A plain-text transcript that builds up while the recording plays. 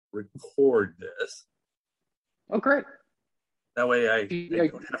record this. Oh, great. That way I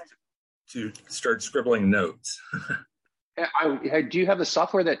don't have to start scribbling notes. Do you have the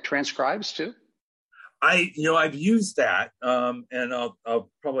software that transcribes too? I've used that, and I'll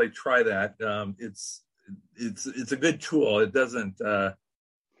probably try that. It's a good tool. It doesn't.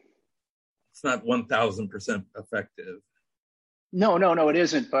 It's not 1,000% effective. No, it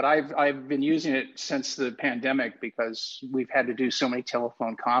isn't. But I've been using it since the pandemic because we've had to do so many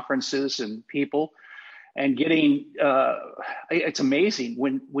telephone conferences and people, and getting. It's amazing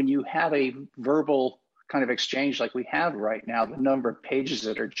when you have a verbal kind of exchange like we have right now. The number of pages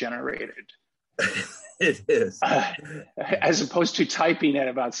that are generated. It is. As opposed to typing at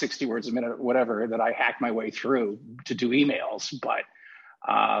about 60 words a minute, whatever, that I hack my way through to do emails. But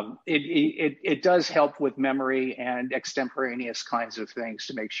it does help with memory and extemporaneous kinds of things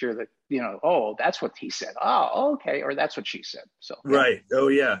to make sure that, oh, that's what he said. Oh, okay. Or that's what she said. So yeah. Right. Oh,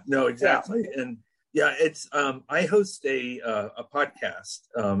 yeah. No, exactly. Yeah. And yeah, it's I host a podcast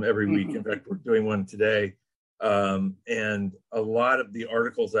every week. In fact, we're doing one today. And a lot of the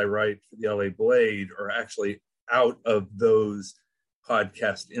articles I write for the LA Blade are actually out of those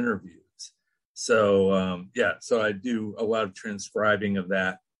podcast interviews. So, so I do a lot of transcribing of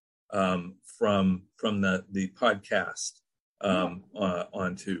that from the podcast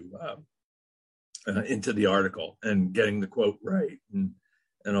onto into the article, and getting the quote right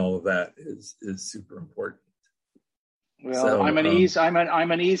and all of that is super important. Well, so, I'm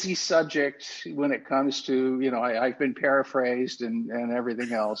an easy subject when it comes to, I've been paraphrased and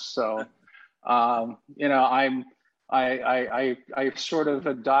everything else. So, I sort of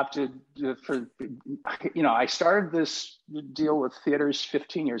adopted I started this deal with theaters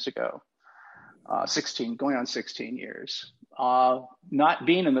 15 years ago, 16, going on 16 years, not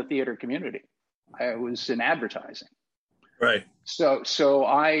being in the theater community. I was in advertising. Right. So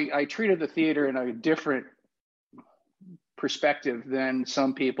I treated the theater in a different perspective than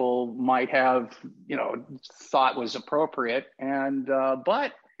some people might have, thought was appropriate. And,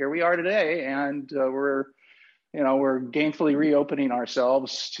 but here we are today, and we're gainfully reopening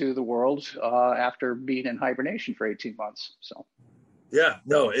ourselves to the world after being in hibernation for 18 months. So. Yeah,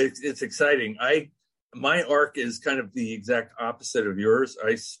 no, it's exciting. My arc is kind of the exact opposite of yours.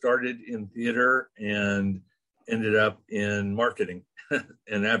 I started in theater and ended up in marketing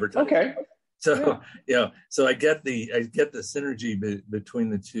and advertising. Okay. So so I get the synergy between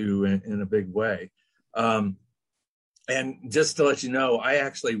the two in a big way. And just to let you know, I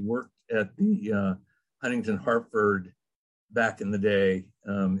actually worked at the Huntington Hartford back in the day,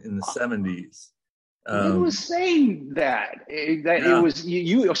 in the 70s. You was saying that it was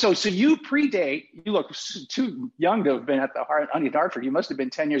you. So you predate. You look too young to have been at the Huntington Hartford. You must have been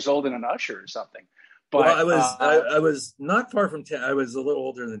 10 years old and an usher or something. But, I was not far from 10. I was a little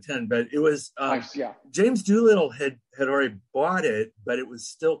older than 10, but it was James Doolittle had already bought it, but it was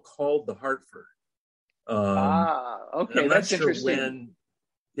still called the Hartford. Okay, that's interesting.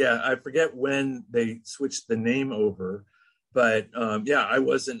 I forget when they switched the name over, but I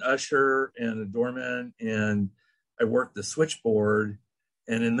was an usher and a doorman, and I worked the switchboard.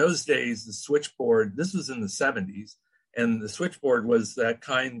 And in those days, the switchboard, this was in the 70s, and the switchboard was that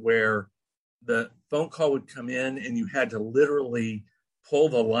kind where the phone call would come in and you had to literally pull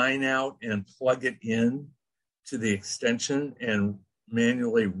the line out and plug it in to the extension and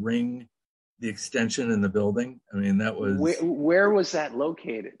manually ring the extension in the building. I mean, that was... Where was that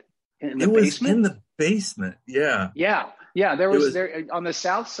located? In the basement? In the basement, yeah. Yeah. There was on the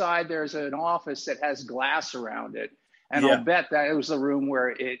south side, there's an office that has glass around it. And I'll bet that it was the room where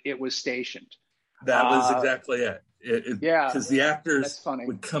it was stationed. That was exactly it. Because the actors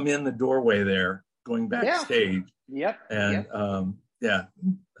would come in the doorway there, going backstage. Yep. And I'd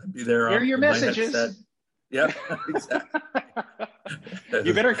be there. Hear your messages. Yep, exactly.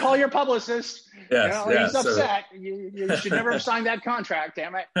 You better call your publicist. Yes, he's upset. You should never have signed that contract.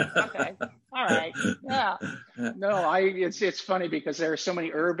 Damn it. Okay. All right. Yeah. No, it's funny because there are so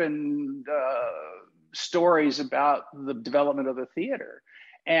many urban stories about the development of the theater,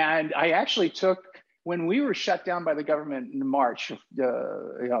 and I actually took. When we were shut down by the government in March,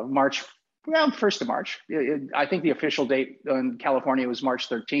 March 1st of March, I think the official date in California was March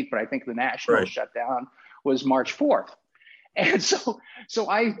 13th, but I think the national shutdown was March 4th. And so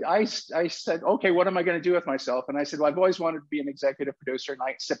I said, okay, what am I going to do with myself? And I said, well, I've always wanted to be an executive producer and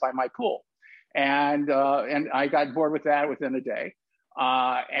I sit by my pool. And I got bored with that within a day.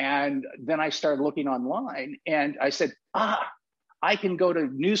 And then I started looking online and I said, I can go to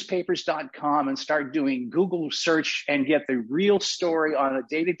newspapers.com and start doing Google search and get the real story on a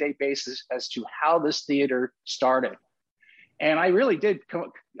day-to-day basis as to how this theater started. And I really did.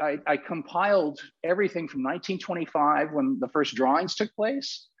 I compiled everything from 1925 when the first drawings took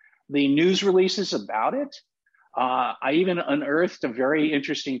place, the news releases about it. I even unearthed a very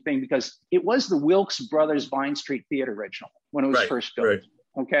interesting thing because it was the Wilkes Brothers Vine Street Theater original when it was first built. Right.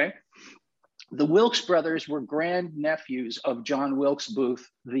 Okay. The Wilkes brothers were grandnephews of John Wilkes Booth,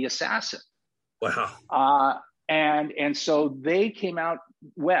 the assassin. Wow. And so they came out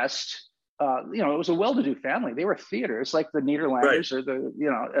west. It was a well-to-do family. They were theaters like the Nederlanders or the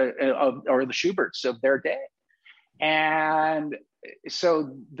or the Schuberts of their day. And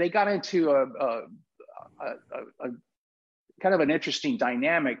so they got into a kind of an interesting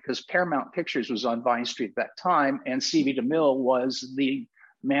dynamic because Paramount Pictures was on Vine Street at that time, and C.V. DeMille was the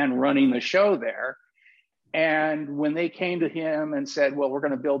man running the show there. And when they came to him and said, well, we're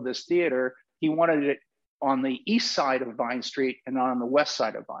going to build this theater, he wanted it on the east side of Vine Street and not on the west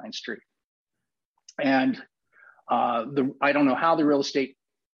side of Vine Street. And I don't know how the real estate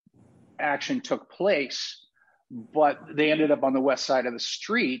action took place, but they ended up on the west side of the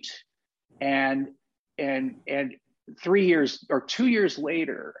street. And 2 years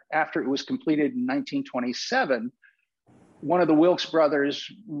later, after it was completed in 1927, one of the Wilkes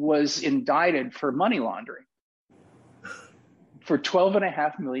brothers was indicted for money laundering for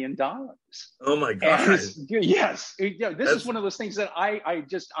 $12.5 million. Oh my God! Yes, this is one of those things that I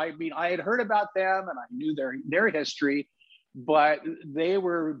had heard about them and I knew their history, but they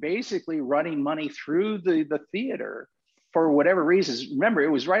were basically running money through the theater for whatever reasons. Remember, it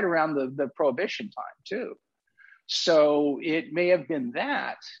was right around the Prohibition time too, so it may have been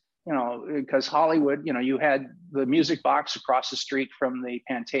that. Because Hollywood, you had the Music Box across the street from the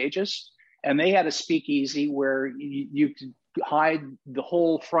Pantages, and they had a speakeasy where you could hide the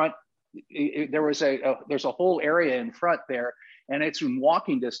whole front. There's a whole area in front there, and it's in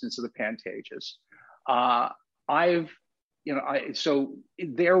walking distance of the Pantages. So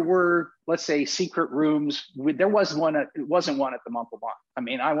there were, let's say, secret rooms. There was one. It wasn't one at the Montalbán. I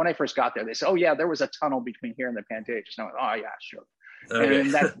mean, when I first got there, they said, "Oh yeah, there was a tunnel between here and the Pantages." And I went, "Oh yeah, sure." Okay.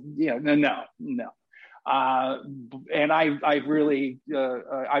 And that, no. And I've really,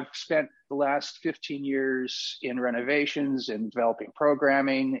 I've spent the last 15 years in renovations and developing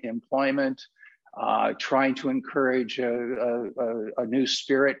programming, employment, trying to encourage a new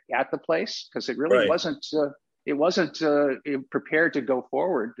spirit at the place because it really wasn't prepared to go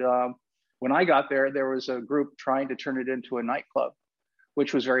forward. When I got there, there was a group trying to turn it into a nightclub,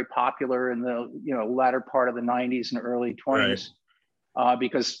 which was very popular in the latter part of the 90s and early 20s.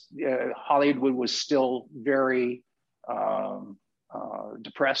 Because Hollywood was still very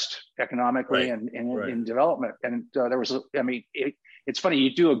depressed economically and in development. And there was, it's funny,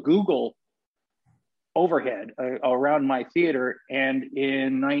 you do a Google overhead around my theater, and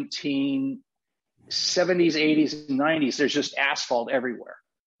in 1970s, 80s, and 90s, there's just asphalt everywhere.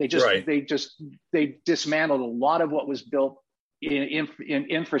 They dismantled a lot of what was built in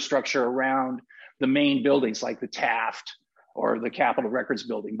infrastructure around the main buildings like the Taft or the Capitol Records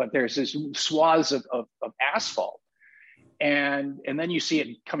building, but there's this swaths of asphalt, and then you see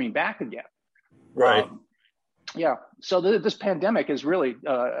it coming back again. Right. So this pandemic is really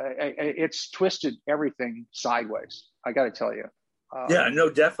it's twisted everything sideways. I got to tell you. No,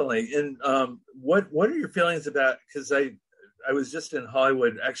 definitely. And what are your feelings about? Because I was just in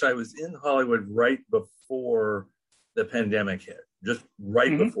Hollywood. Actually, I was in Hollywood right before the pandemic hit, just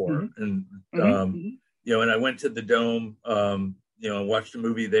right before, and. And I went to the Dome, and watched a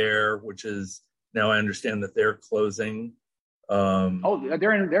movie there, which is now I understand that they're closing.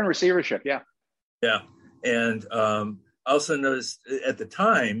 They're in receivership. Yeah. Yeah. And I also noticed at the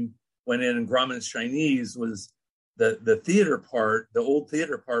time when in Grauman's Chinese was the theater part, the old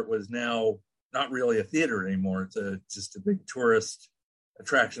theater part was now not really a theater anymore. It's just a big tourist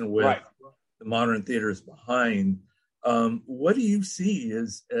attraction with the modern theaters behind. What do you see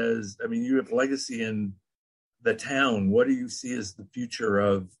as you have legacy in the town. What do you see as the future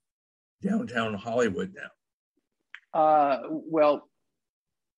of downtown Hollywood now? Well,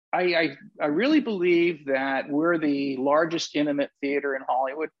 I really believe that we're the largest intimate theater in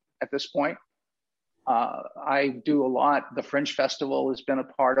Hollywood at this point. I do a lot. The Fringe Festival has been a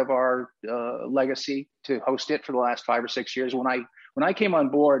part of our legacy to host it for the last 5 or 6 years. When I came on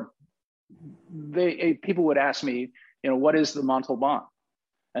board, people would ask me, what is the Montalbán?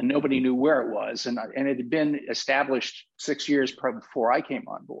 And nobody knew where it was. And it had been established 6 years before I came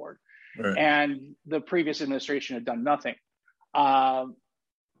on board. Right. And the previous administration had done nothing.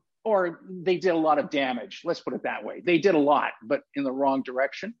 Or they did a lot of damage. Let's put it that way. They did a lot, but in the wrong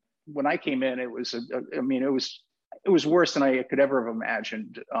direction. When I came in, it was it was worse than I could ever have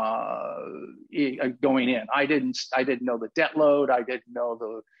imagined going in. I didn't know the debt load. I didn't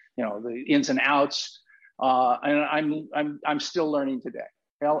know the ins and outs. And I'm still learning today.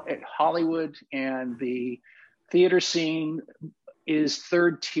 Hollywood and the theater scene is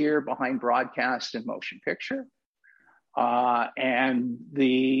third tier behind broadcast and motion picture. And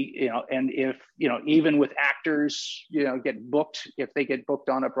if even with actors, get booked, if they get booked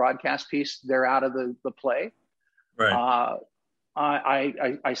on a broadcast piece, they're out of the play. Right.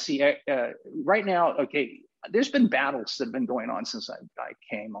 I see right now. Okay, there's been battles that have been going on since I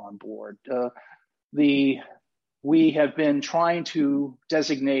came on board. We have been trying to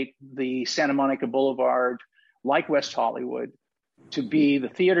designate the Santa Monica Boulevard, like West Hollywood, to be the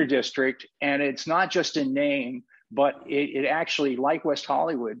theater district, and it's not just in name, but it actually, like West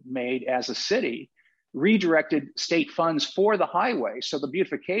Hollywood, made as a city, redirected state funds for the highway. So the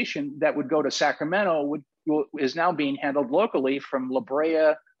beautification that would go to Sacramento is now being handled locally from La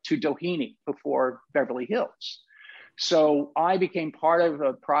Brea to Doheny before Beverly Hills. So I became part of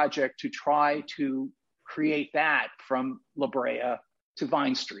a project to try to create that from La Brea to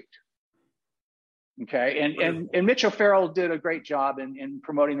Vine Street. Okay, and Mitch O'Farrell did a great job in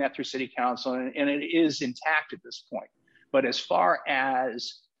promoting that through City Council, and it is intact at this point. But as far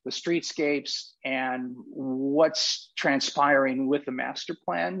as the streetscapes and what's transpiring with the master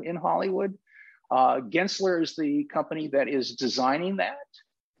plan in Hollywood, Gensler is the company that is designing that.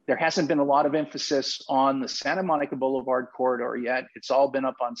 There hasn't been a lot of emphasis on the Santa Monica Boulevard corridor yet. It's all been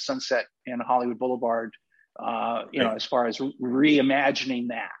up on Sunset and Hollywood Boulevard, as far as reimagining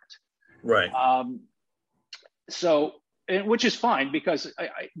that. Right. So, which is fine, because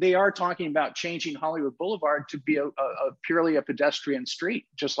they are talking about changing Hollywood Boulevard to be a purely a pedestrian street,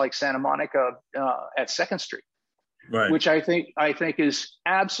 just like Santa Monica at 2nd Street, right. Which I think is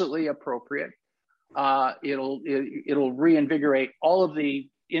absolutely appropriate. It'll reinvigorate all of the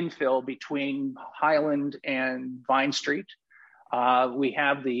infill between Highland and Vine Street. We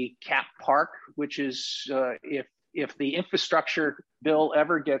have the Cap Park, which is if the infrastructure bill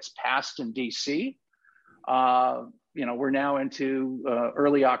ever gets passed in DC. We're now into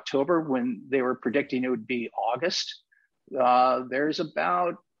early October, when they were predicting it would be August. There's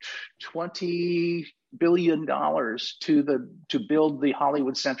about $20 billion to build the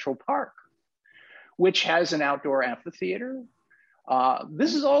Hollywood Central Park, which has an outdoor amphitheater.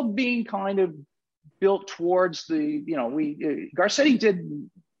 This is all being kind of built towards Garcetti did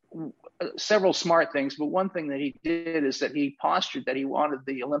several smart things, but one thing that he did is that he postured that he wanted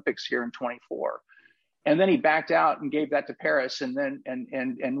the Olympics here in 24. And then he backed out and gave that to Paris, and then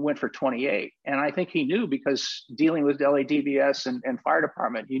and went for 28. And I think he knew, because dealing with LADBS and fire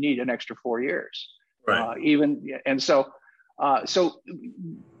department, you need an extra 4 years. Right. So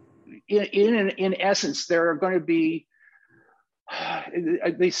in essence, there are going to be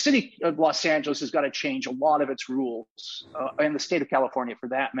the city of Los Angeles has got to change a lot of its rules, and the state of California for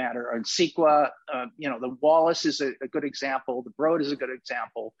that matter. And CEQA, the Wallace is a good example. The Broad is a good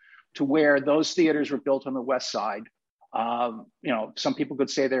example, to where those theaters were built on the west side. Some people could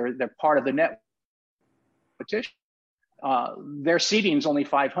say they're part of the net petition. Their seating is only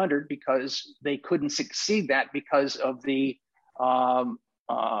 500 because they couldn't succeed that because of the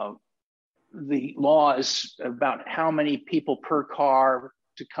laws about how many people per car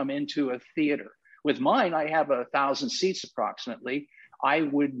to come into a theater. With mine, I have 1,000 seats approximately. I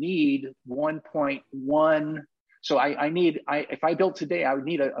would need 1.1. So if I built today, I would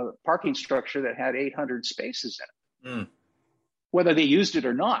need a parking structure that had 800 spaces in it, whether they used it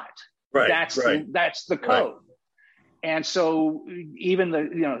or not. Right. That's the code. Right. And so even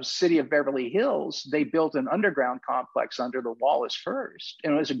the city of Beverly Hills, they built an underground complex under the Wallace first,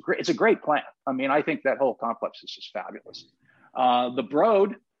 and it's a great plan. I mean, I think that whole complex is just fabulous. The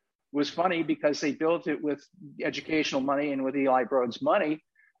Broad was funny because they built it with educational money and with Eli Broad's money,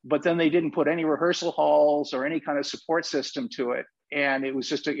 but then they didn't put any rehearsal halls or any kind of support system to it, and it was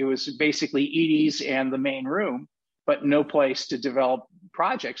basically Edie's and the main room, but no place to develop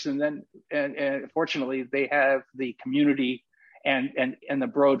projects. And then, and fortunately, they have the community and the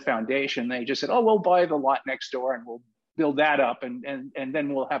Broad Foundation. They just said, "Oh, we'll buy the lot next door and we'll build that up, and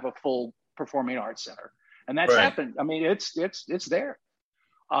then we'll have a full performing arts center." And that's happened. I mean, it's there.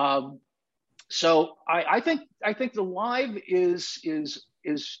 So I think the Live is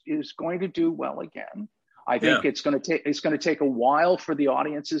going to do well again. I think it's going to take a while for the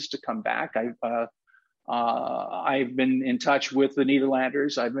audiences to come back. I've been in touch with the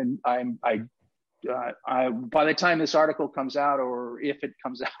Nederlanders. By the time this article comes out, or if it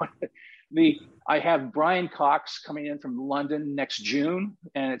comes out, I have Brian Cox coming in from London next June,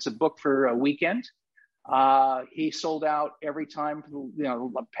 and it's a book for a weekend. He sold out every time,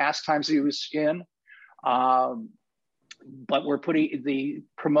 the past times he was in. But we're putting the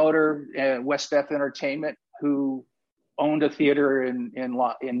promoter, West Beth Entertainment, who owned a theater in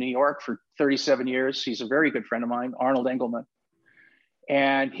New York for 37 years. He's a very good friend of mine, Arnold Engelman.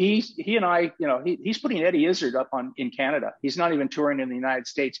 And he and I, he's putting Eddie Izzard up in Canada. He's not even touring in the United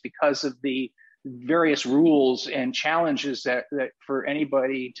States because of the various rules and challenges that for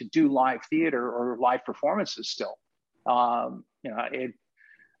anybody to do live theater or live performances still.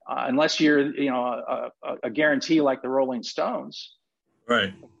 Unless you're, a guarantee like the Rolling Stones.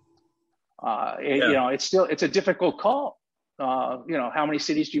 Right. It's a difficult call. How many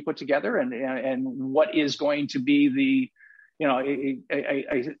cities do you put together, and what is going to be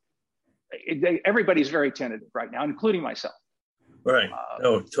everybody's very tentative right now, including myself. Right.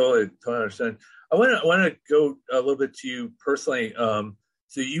 Totally understand. I want to go a little bit to you personally.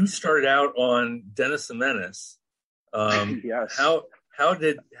 So you started out on Dennis the Menace. Yes. How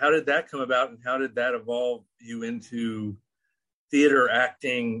did that come about, and how did that evolve you into theater,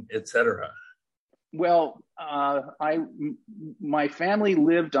 acting, etc.? Well, my family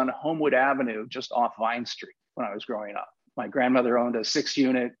lived on Homewood Avenue, just off Vine Street, when I was growing up. My grandmother owned a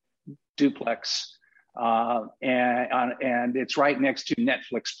 6-unit duplex, and it's right next to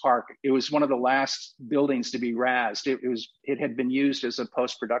Netflix Park. It was one of the last buildings to be razzed. It had been used as a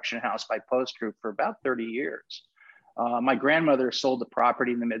post-production house by Post Group for about 30 years. My grandmother sold the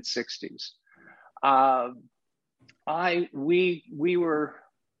property in the mid '60s. We were,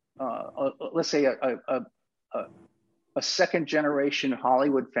 let's say, a second generation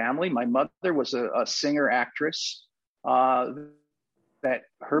Hollywood family. My mother was a singer actress that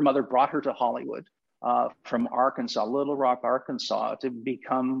her mother brought her to Hollywood from Arkansas, Little Rock, Arkansas, to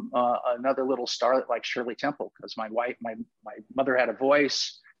become another little starlet like Shirley Temple, because my mother had a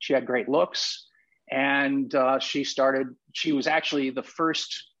voice. She had great looks. And she was actually the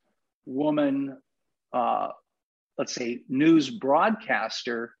first woman, let's say, news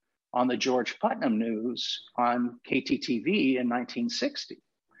broadcaster on the George Putnam News on KTTV in 1960.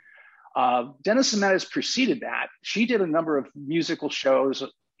 Dennis the Menace preceded that. She did a number of musical shows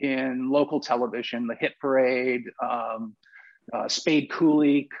in local television, the Hit Parade, Spade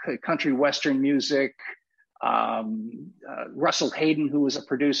Cooley, country western music. Russell Hayden, who was a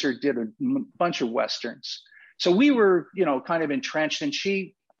producer, did a bunch of westerns. So we were, kind of entrenched. And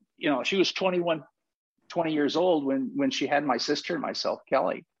she was 20 years old when she had my sister and myself,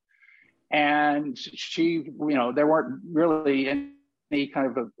 Kelly. And she, there weren't really any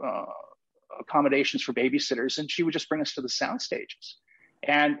kind of accommodations for babysitters, and she would just bring us to the sound stages.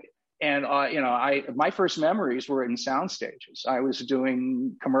 And my first memories were in sound stages. I was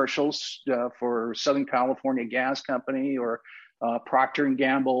doing commercials for Southern California Gas Company or Procter &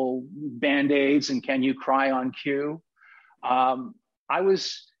 Gamble Band-Aids and Can You Cry on Cue. I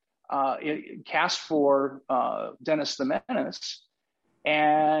was cast for Dennis the Menace,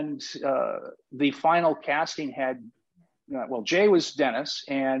 and the final casting had, Jay was Dennis,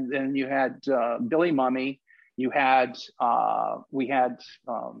 and then you had Billy Mummy. We had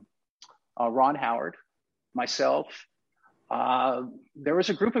Ron Howard, myself. There was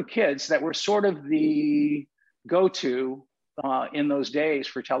a group of kids that were sort of the go-to in those days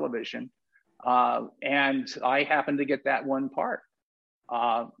for television. And I happened to get that one part.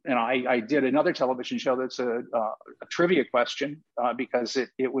 And I did another television show that's a trivia question because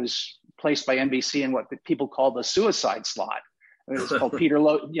it was placed by NBC in what people call the suicide slot. It was called Peter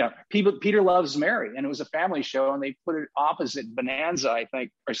Loves Mary, and it was a family show, and they put it opposite Bonanza, I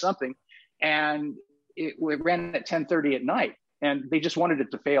think, or something. And it ran at 10:30 at night, and they just wanted it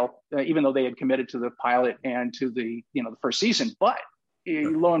to fail, even though they had committed to the pilot and to the first season. But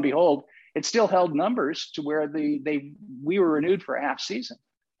lo and behold, it still held numbers to where we were renewed for a half season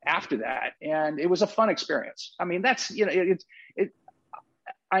after that, and it was a fun experience. I mean, that's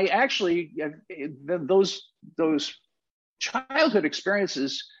I actually those childhood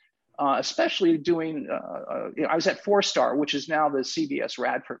experiences, especially doing, I was at 4-Star, which is now the CBS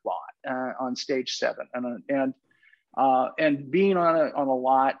Radford lot on Stage 7, and being on a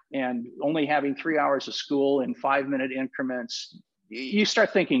lot and only having 3 hours of school in 5-minute increments, you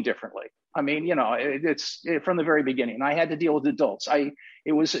start thinking differently. I mean, it's from the very beginning. I had to deal with adults.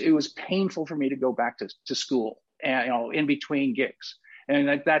 It was painful for me to go back to school, and in between gigs,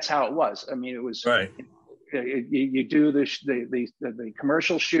 and that's how it was. I mean, it was right. You do the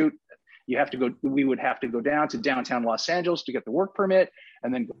commercial shoot. We would have to go down to downtown Los Angeles to get the work permit,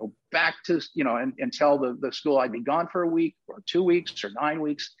 and then go back to, and tell the school I'd be gone for a week or 2 weeks or 9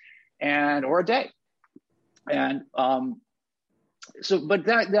 weeks or a day. And but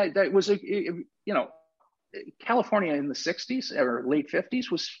that was California in the 60s or late 50s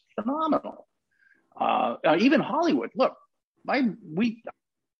was phenomenal. Even Hollywood. Look, my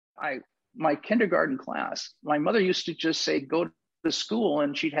kindergarten class, my mother used to just say, go to school,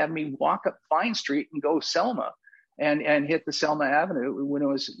 and she'd have me walk up Vine Street and go Selma and hit the Selma Avenue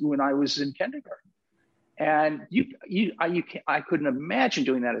when I was in kindergarten. And I couldn't imagine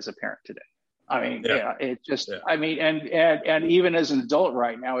doing that as a parent today. I mean, I mean, and even as an adult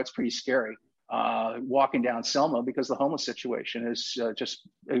right now, it's pretty scary walking down Selma because the homeless situation has just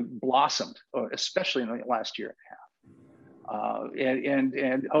blossomed, especially in the last year and a half.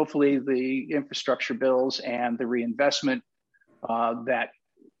 And hopefully the infrastructure bills and the reinvestment that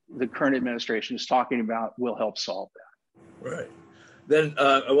the current administration is talking about will help solve that. Right. Then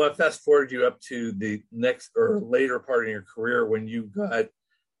I want to fast forward you up to the next or later part in your career when you got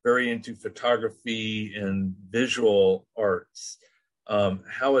very into photography and visual arts.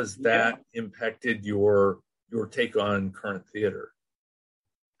 How has that impacted your take on current theater?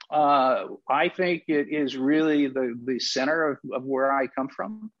 I think it is really the center of where I come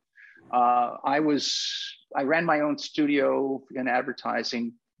from. I ran my own studio in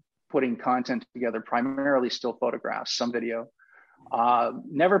advertising, putting content together, primarily still photographs, some video.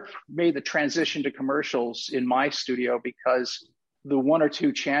 Never made the transition to commercials in my studio because the one or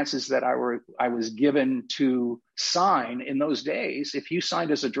two chances that I was given to sign in those days, if you signed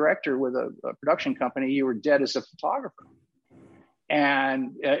as a director with a production company, you were dead as a photographer.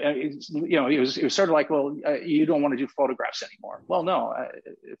 And it was sort of like, well, you don't want to do photographs anymore. Well, no,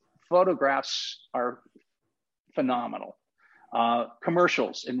 photographs are phenomenal.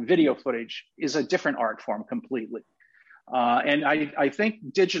 Commercials and video footage is a different art form completely. And I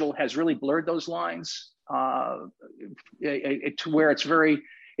think digital has really blurred those lines to where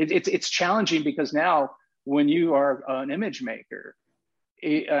it's challenging because now when you are an image maker,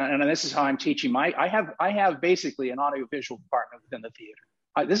 and this is how I'm teaching I have basically an audiovisual department within the theater.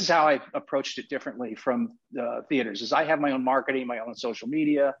 This is how I approached it differently from the theaters. Is I have my own marketing, my own social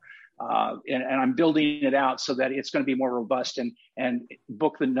media, and I'm building it out so that it's going to be more robust and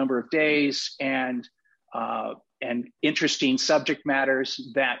book the number of days and interesting subject matters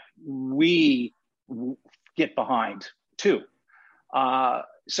that we get behind too.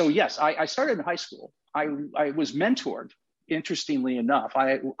 So yes, I started in high school. I was mentored. Interestingly enough,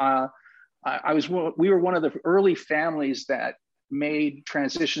 we were one of the early families that made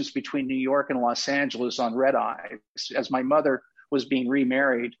transitions between New York and Los Angeles on red eye as my mother was being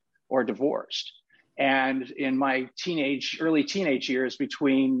remarried or divorced. And in my early teenage years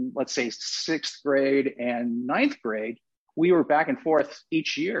between, let's say, 6th grade and 9th grade, we were back and forth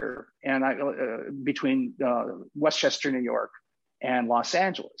each year and between Westchester, New York and Los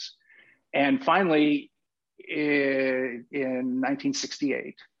Angeles. And finally, in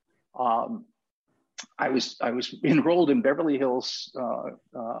 1968, I was enrolled in Beverly Hills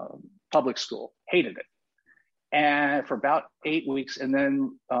public school, hated it, and for about 8 weeks. And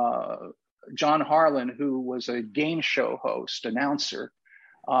then John Harlan, who was a game show host, announcer,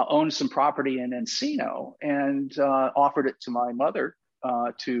 owned some property in Encino and offered it to my mother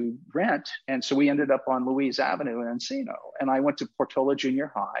to rent. And so we ended up on Louise Avenue in Encino. And I went to Portola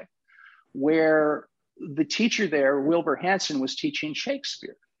Junior High, where the teacher there, Wilbur Hanson, was teaching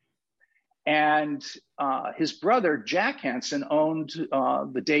Shakespeare. And his brother, Jack Hanson, owned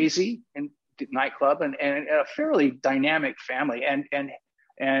the Daisy nightclub and a fairly dynamic family.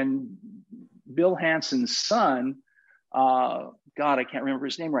 And Bill Hanson's son, God, I can't remember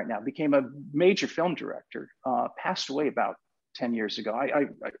his name right now, became a major film director, passed away about 10 years ago.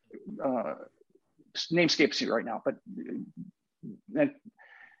 Name escapes me right now, but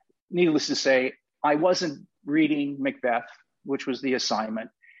needless to say, I wasn't reading Macbeth, which was the assignment.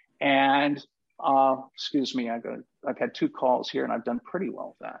 And excuse me, I've had 2 calls here and I've done pretty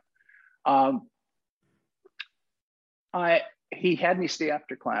well with that. He had me stay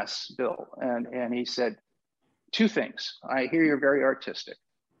after class, Bill, and he said 2 things. I hear you're very artistic.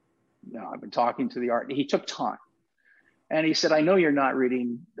 I've been talking to the art. He took time. And he said, I know you're not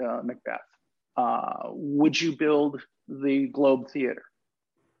reading Macbeth. Would you build the Globe Theater?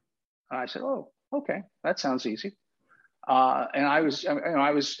 And I said, oh, okay, that sounds easy. And I was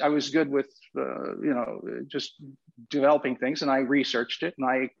good with, just developing things, and I researched it,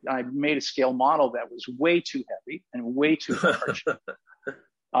 and I made a scale model that was way too heavy and way too large.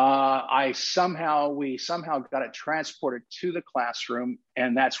 We somehow got it transported to the classroom,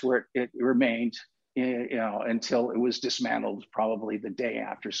 and that's where it remained, until it was dismantled, probably the day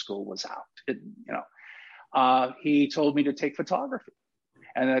after school was out. He told me to take photography,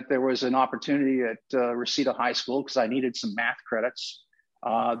 and that there was an opportunity at Reseda High School because I needed some math credits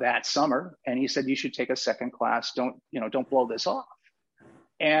that summer, and he said, you should take a second class. Don't blow this off.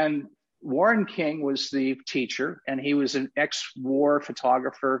 And Warren King was the teacher, and he was an ex-war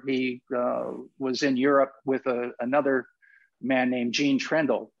photographer. He was in Europe with another man named Gene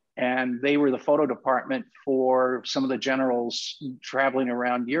Trendle, and they were the photo department for some of the generals traveling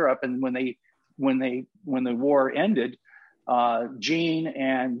around Europe. And when the war ended, Gene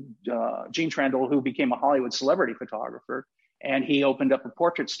Trendle, who became a Hollywood celebrity photographer, and he opened up a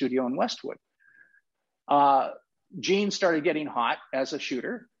portrait studio in Westwood. Gene started getting hot as a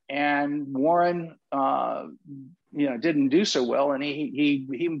shooter, and Warren, didn't do so well, and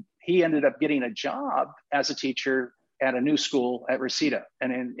he ended up getting a job as a teacher at a new school at Reseda.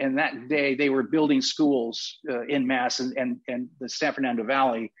 And in that day, they were building schools en masse, and the San Fernando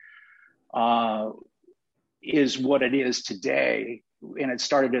Valley is what it is today, and it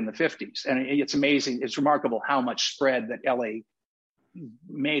started in the 50s. And it's amazing, it's remarkable how much spread that L.A.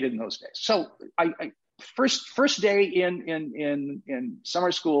 made in those days. So I first day in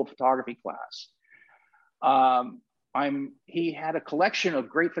summer school photography class, he had a collection of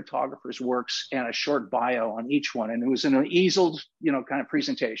great photographers' works and a short bio on each one, and it was in an easeled, kind of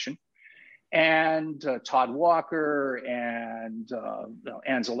presentation. And Todd Walker and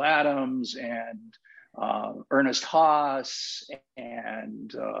Ansel Adams and Ernest Haas,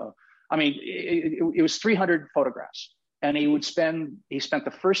 and it was 300 photographs, and he spent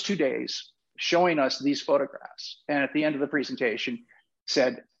the first 2 days showing us these photographs, and at the end of the presentation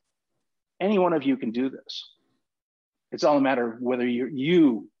said, any one of you can do this. It's all a matter of whether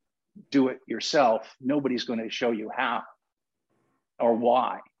you do it yourself. Nobody's going to show you how or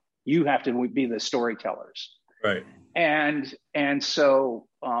why. You have to be the storytellers. Right. And so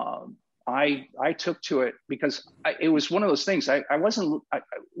I took to it because it was one of those things. I wasn't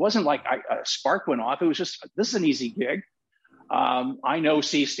like a spark went off. It was just, this is an easy gig. I know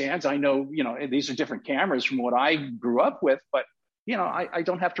C-stands. I know, these are different cameras from what I grew up with, but, I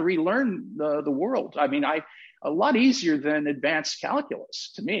don't have to relearn the world. A lot easier than advanced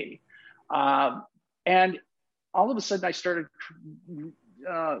calculus to me. And all of a sudden I started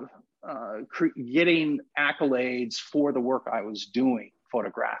getting accolades for the work I was doing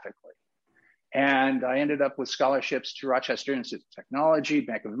photographically. And I ended up with scholarships to Rochester Institute of Technology,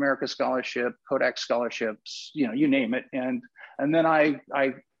 Bank of America scholarship, Kodak scholarships, you name it. And then I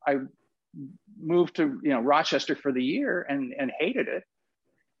moved to Rochester for the year and hated it.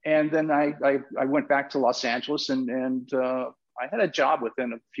 And then I went back to Los Angeles and I had a job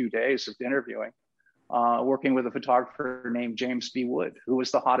within a few days of interviewing, working with a photographer named James B. Wood, who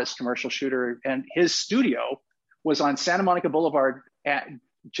was the hottest commercial shooter. And his studio was on Santa Monica Boulevard at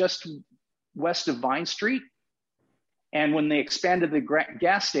just west of Vine Street. And when they expanded the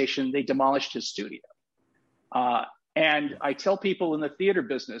gas station, they demolished his studio. And I tell people in the theater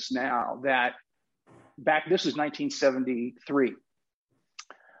business now that this was 1973.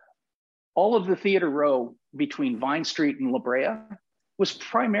 All of the theater row between Vine Street and La Brea was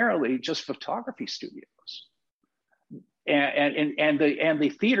primarily just photography studios. And the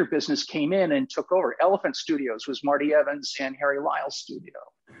theater business came in and took over. Elephant Studios was Marty Evans and Harry Lyle's studio.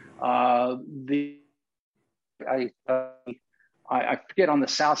 I forget on the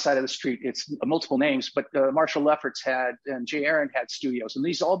south side of the street, it's multiple names, but Marshall Lefferts had and Jay Aaron had studios, and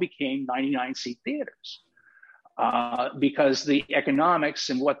these all became 99-seat theaters because the economics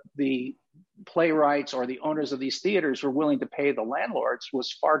and what the playwrights or the owners of these theaters were willing to pay the landlords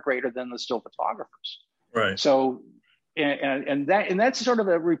was far greater than the still photographers. Right. So, and that's sort of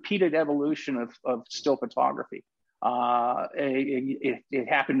a repeated evolution of still photography. It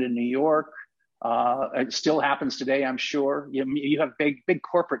happened in New York. It still happens today, I'm sure. You have big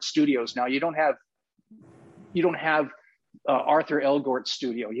corporate studios now. You don't have Arthur Elgort's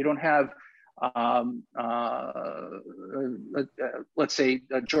studio. You don't have let's say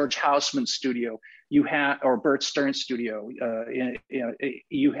George Houseman's studio. You have or Bert Stern's studio.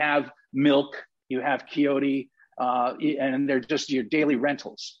 You have Milk. You have Quixote, and they're just your daily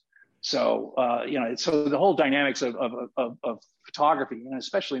rentals. So so the whole dynamics of photography, and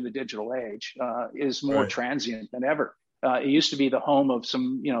especially in the digital age, is more transient than ever. It used to be the home of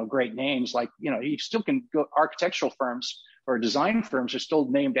some great names, like you still can go. Architectural firms or design firms are still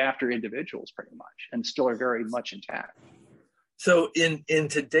named after individuals, pretty much, and still are very much intact. So in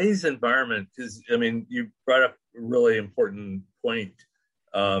today's environment, because you brought up a really important point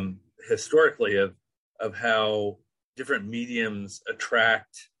historically of how different mediums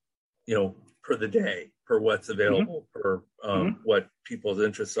attract, per the day, per what's available, per what people's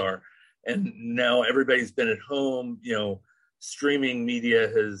interests are. And now everybody's been at home, streaming media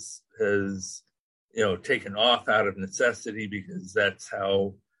has taken off out of necessity because that's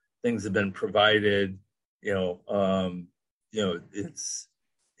how things have been provided. I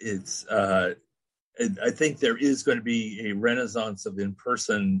think there is going to be a renaissance of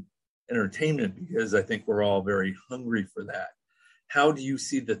in-person entertainment because I think we're all very hungry for that. How do you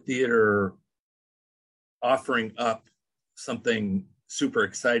see the theater offering up something super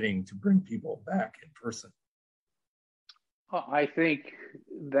exciting to bring people back in person? I think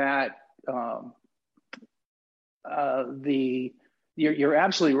that you're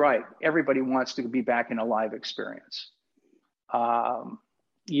absolutely right. Everybody wants to be back in a live experience. We've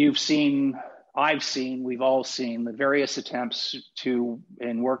all seen the various attempts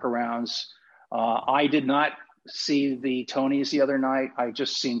and workarounds. I did not see the Tonys the other night. I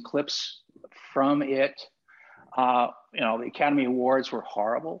just seen clips from it. The Academy Awards were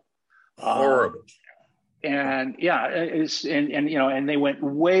horrible. Horrible. And they went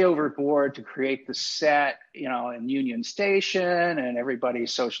way overboard to create the set, in Union Station, and everybody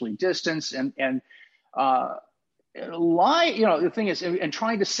socially distanced, the thing is, and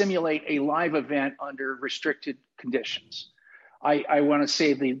trying to simulate a live event under restricted conditions. I want to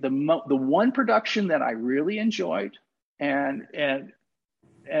say the one production that I really enjoyed, and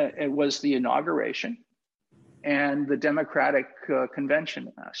it was the inauguration and the Democratic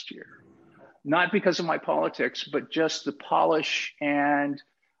convention last year. Not because of my politics, but just the polish, and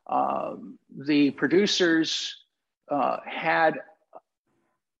the producers had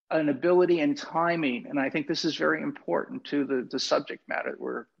an ability and timing, and I think this is very important to the subject matter that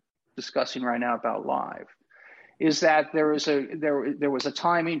we're discussing right now about live, is that there was a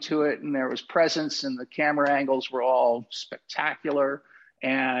timing to it, and there was presence, and the camera angles were all spectacular,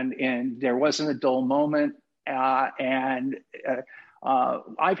 and there wasn't a dull moment,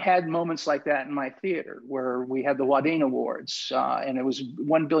 I've had moments like that in my theater where we had the Wading Awards, and it was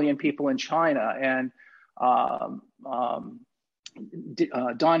 1 billion people in China, and Don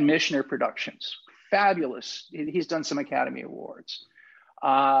Michener Productions, fabulous. He's done some Academy Awards.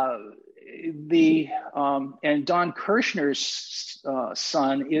 And Don Kirshner's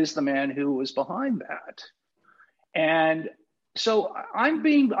son is the man who was behind that. And so I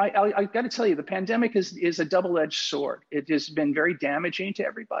got to tell you, the pandemic is a double-edged sword. It has been very damaging to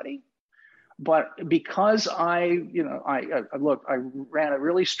everybody. But because I ran a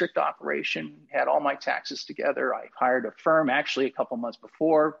really strict operation, had all my taxes together. I hired a firm actually a couple months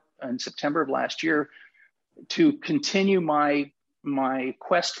before, in September of last year, to continue my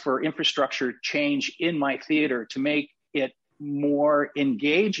quest for infrastructure change in my theater to make it more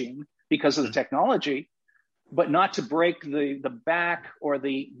engaging because of the technology, but not to break the back or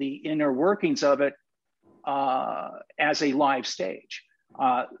the inner workings of it as a live stage.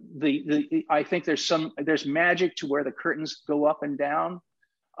 I think there's magic to where the curtains go up and down.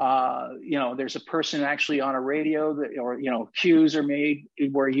 There's a person actually on a radio or cues are made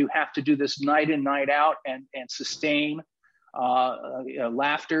where you have to do this night in, night out and sustain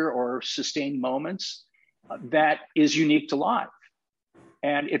laughter or sustain moments that is unique to live.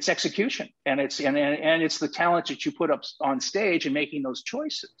 And it's execution, and it's the talent that you put up on stage and making those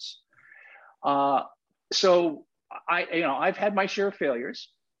choices. So I've had my share of failures,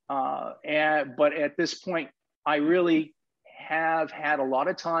 but at this point, I really have had a lot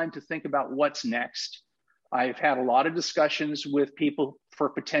of time to think about what's next. I've had a lot of discussions with people for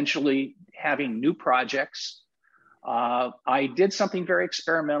potentially having new projects. I did something very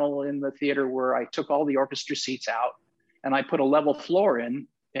experimental in the theater where I took all the orchestra seats out and I put a level floor in,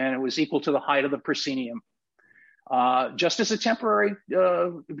 and it was equal to the height of the proscenium, just as a temporary,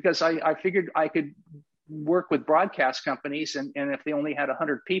 because I figured I could work with broadcast companies, and if they only had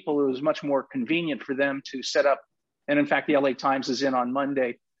 100 people, it was much more convenient for them to set up. And in fact, the LA Times is in on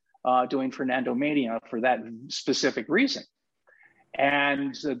Monday doing Fernando Mania for that specific reason.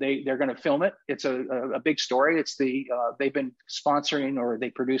 And so they're going to film it. It's a big story. It's they've been sponsoring, or they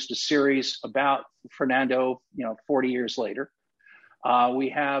produced a series about Fernando, 40 years later. We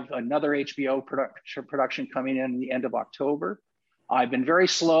have another HBO production coming in the end of October. I've been very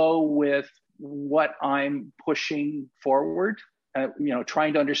slow with what I'm pushing forward,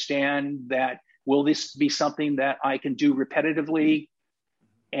 trying to understand that, will this be something that I can do repetitively?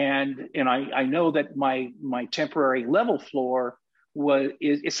 And I know that my temporary level floor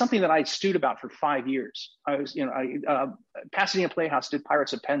is something that I stewed about for 5 years. I was, Pasadena Playhouse did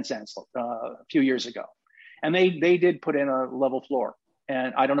Pirates of Penzance a few years ago, and they did put in a level floor.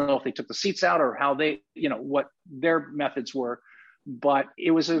 And I don't know if they took the seats out or how they, what their methods were, but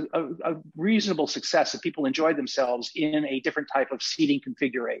it was a reasonable success that people enjoyed themselves in a different type of seating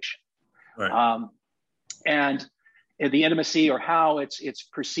configuration. Right. And the intimacy or how it's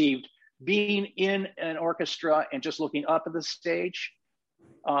perceived being in an orchestra and just looking up at the stage,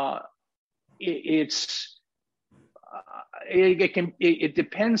 it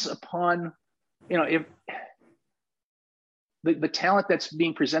depends upon, if the talent that's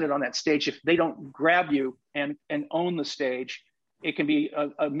being presented on that stage, if they don't grab you and own the stage, it can be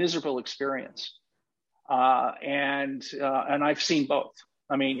a miserable experience. And I've seen both.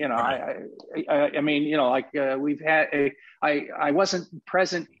 I mean, we've had I wasn't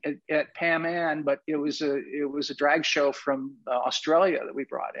present at Pam Ann, but it was a drag show from Australia that we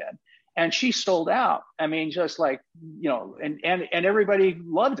brought in, and she sold out. I mean, just like, and everybody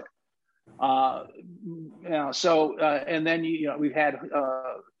loved it. And then we've had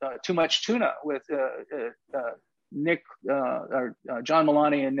Too Much Tuna with Nick John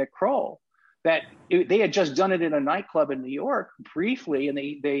Milani and Nick Kroll. That they had just done it in a nightclub in New York briefly, and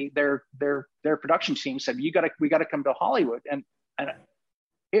their production team said, we got to come to Hollywood, and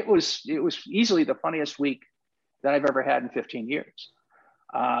it was easily the funniest week that I've ever had in 15 years.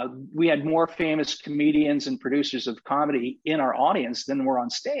 We had more famous comedians and producers of comedy in our audience than were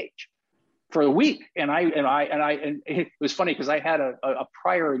on stage for a week. And it was funny because I had a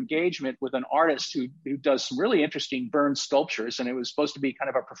prior engagement with an artist who does some really interesting burn sculptures, and it was supposed to be kind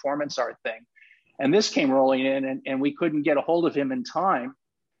of a performance art thing. And this came rolling in, and we couldn't get a hold of him in time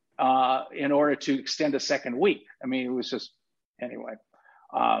in order to extend a second week. I mean, it was just, anyway.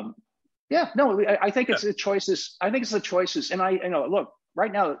 I think it's the choices. I think it's the choices. And look,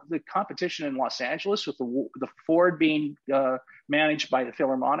 right now, the competition in Los Angeles with the Ford being managed by the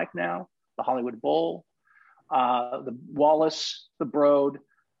Philharmonic now, the Hollywood Bowl, the Wallace, the Broad.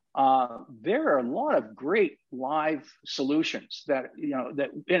 There are a lot of great live solutions that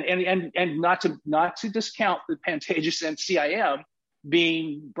and not to discount the Pantages and CIM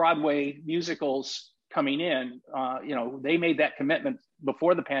being Broadway musicals coming in. They made that commitment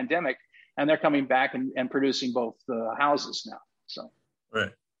before the pandemic, and they're coming back and producing both houses now. So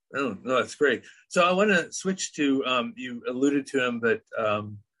right. Oh no, that's great. So I want to switch to you alluded to him, but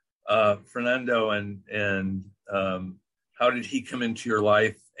Fernando and how did he come into your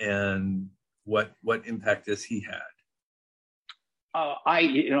life, and what impact has he had?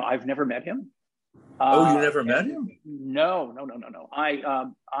 I've never met him. You never met him? No.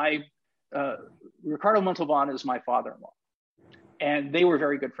 Ricardo Montalban is my father-in-law, and they were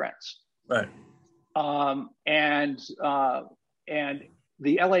very good friends. Right. And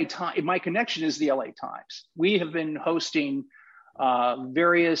the LA Times, my connection is the LA Times. We have been hosting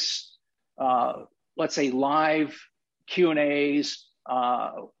various, let's say, live Q&As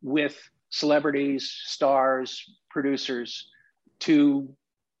with celebrities, stars, producers to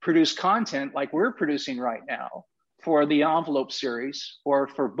produce content like we're producing right now for the Envelope series or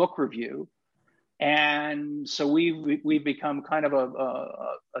for book review. And so we've become kind of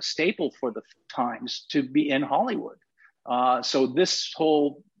a staple for the Times to be in Hollywood. So this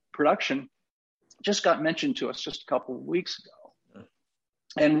whole production just got mentioned to us just a couple of weeks ago.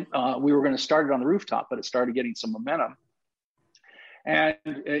 And we were going to start it on the rooftop, but it started getting some momentum. And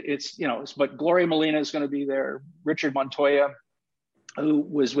but Gloria Molina is going to be there. Richard Montoya, who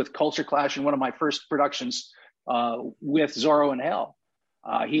was with Culture Clash in one of my first productions with Zorro in Hell.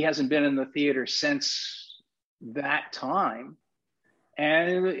 He hasn't been in the theater since that time.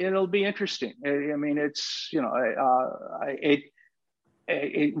 And it'll be interesting. I mean, it's,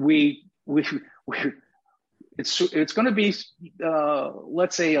 it's going to be,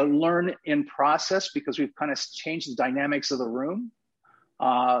 let's say, a learn in process, because we've kind of changed the dynamics of the room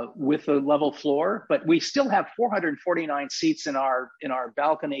with the level floor, but we still have 449 seats in our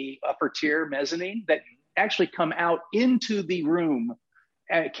balcony upper tier mezzanine that actually come out into the room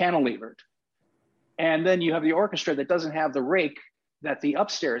cantilevered. And then you have the orchestra that doesn't have the rake that the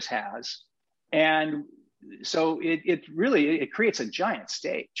upstairs has. And so it really creates a giant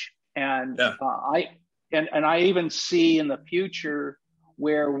stage. And I even see in the future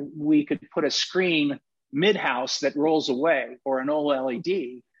where we could put a screen mid-house that rolls away, or an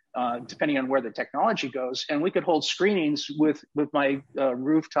OLED, depending on where the technology goes. And we could hold screenings with my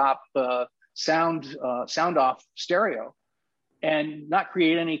rooftop sound off stereo, and not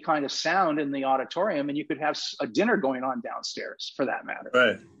create any kind of sound in the auditorium. And you could have a dinner going on downstairs, for that matter.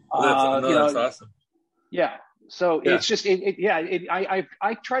 Right. That's awesome. Yeah. So it's just, I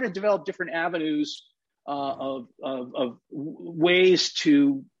try to develop different avenues of ways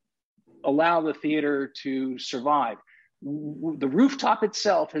to allow the theater to survive. The rooftop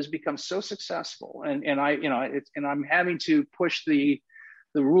itself has become so successful, and I'm having to push the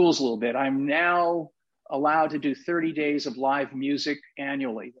rules a little bit. I'm now allowed to do 30 days of live music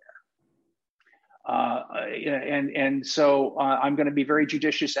annually So I'm going to be very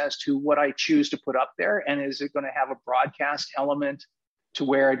judicious as to what I choose to put up there. And is it going to have a broadcast element to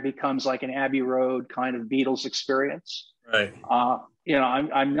where it becomes like an Abbey Road kind of Beatles experience? Right.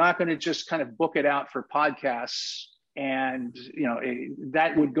 I'm not going to just kind of book it out for podcasts, and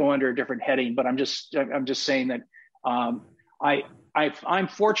that would go under a different heading. But I'm just saying that I'm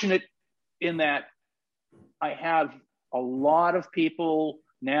fortunate in that I have a lot of people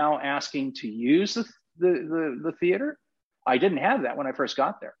now asking to use the theater. I didn't have that when I first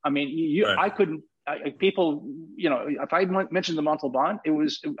got there. I mean, right. I couldn't. People, if I mentioned the Montalbán,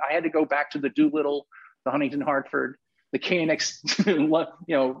 I had to go back to the Doolittle, the Huntington Hartford, the KNX,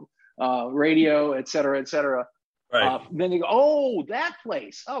 radio, et cetera. Right. Then they go, oh, that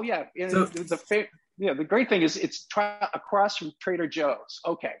place. Oh yeah. The great thing is it's across from Trader Joe's.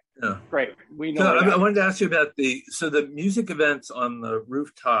 Okay. Yeah. Great. We know. So I wanted to ask you about the music events on the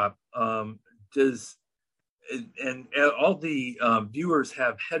rooftop. And all the viewers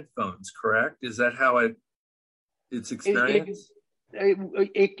have headphones, correct? Is that how it's experienced?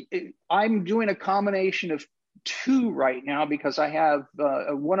 I'm doing a combination of two right now because I have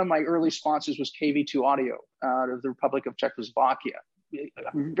one of my early sponsors was KV2 Audio out of the Republic of Czechoslovakia.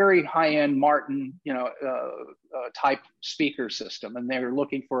 Very high-end Martin, type speaker system, and they're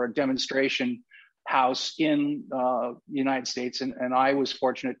looking for a demonstration house in the United States, and I was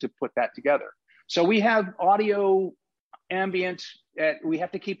fortunate to put that together. So we have audio ambient we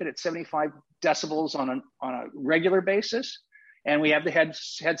have to keep it at 75 decibels on a regular basis, and we have the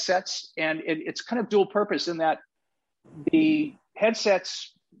headsets, and it's kind of dual purpose in that the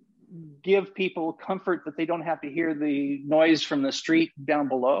headsets give people comfort that they don't have to hear the noise from the street down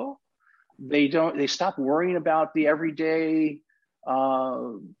below. They stop worrying about the everyday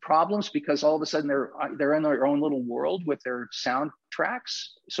problems because all of a sudden they're in their own little world with their soundtracks.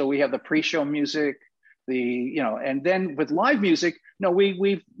 So we have the pre-show music, and then with live music,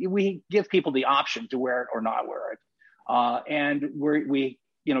 we give people the option to wear it or not wear it. And we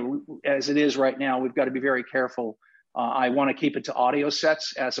as it is right now, we've got to be very careful. I want to keep it to audio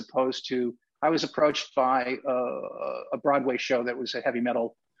sets as opposed to, I was approached by a Broadway show that was a heavy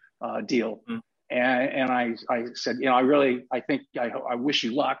metal deal. Mm. And I said, I wish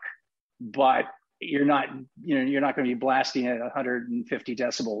you luck, but you're not going to be blasting at 150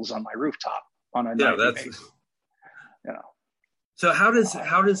 decibels on my rooftop on a nightly basis. So how does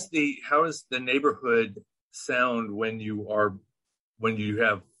the neighborhood sound when you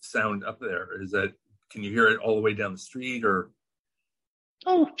have sound up there? Can you hear it all the way down the street or?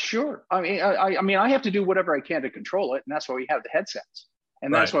 Oh, sure. I mean, I have to do whatever I can to control it, and that's why we have the headsets,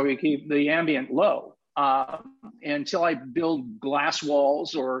 and that's why we keep the ambient low until I build glass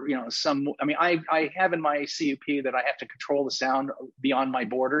walls or I have in my CUP that I have to control the sound beyond my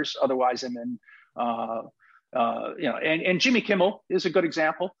borders. Otherwise, I'm in. And Jimmy Kimmel is a good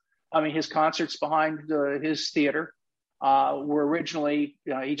example. I mean, his concerts behind his theater. Were originally,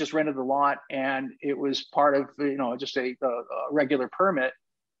 he just rented the lot, and it was part of, just a regular permit.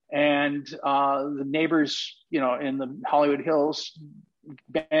 And the neighbors, in the Hollywood Hills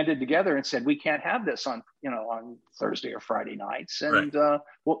banded together and said, we can't have this on Thursday or Friday nights. And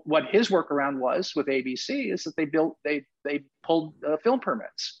what his workaround was with ABC is that they pulled film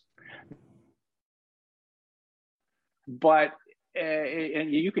permits. But,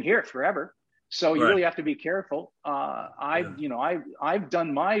 and you can hear it forever. So you really have to be careful. I think I've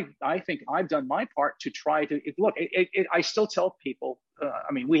done my part to try to look. I still tell people.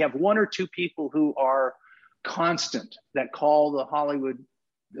 We have one or two people who are constant that call the Hollywood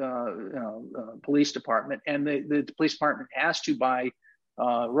police department, and the police department has to by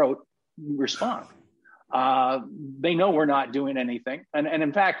rote respond. They know we're not doing anything, and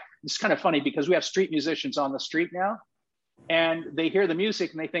in fact, it's kind of funny because we have street musicians on the street now, and they hear the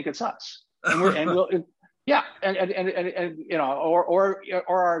music and they think it's us. Or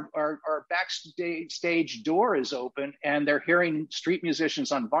our backstage door is open and they're hearing street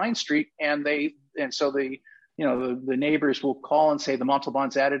musicians on Vine Street, so the neighbors will call and say the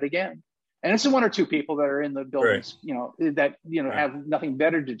Montalban's at it again, and it's one or two people that are in the buildings, that have nothing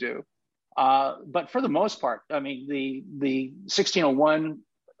better to do. But for the most part, I mean, the 1601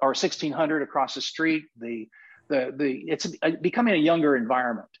 or 1600 across the street, it's becoming a younger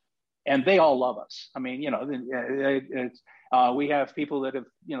environment. And they all love us. I mean, we have people that have,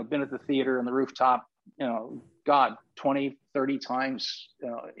 been at the theater and the rooftop, 20, 30 times.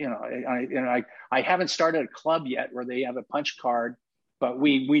 I haven't started a club yet where they have a punch card, but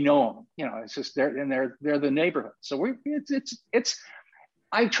we know them. It's just they're the neighborhood. So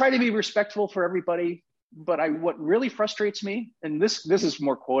I try to be respectful for everybody. what really frustrates me, and this is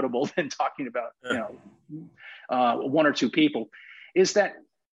more quotable than talking about one or two people, is that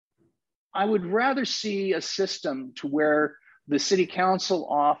I would rather see a system to where the city council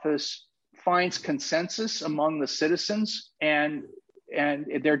office finds consensus among the citizens, and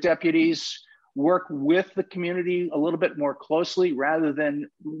their deputies work with the community a little bit more closely, rather than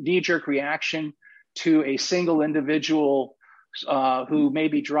knee-jerk reaction to a single individual who may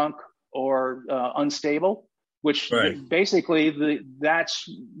be drunk or unstable, which basically that's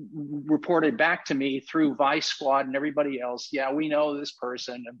reported back to me through Vice Squad and everybody else. Yeah, we know this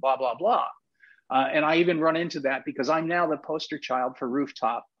person and blah, blah, blah. And I even run into that because I'm now the poster child for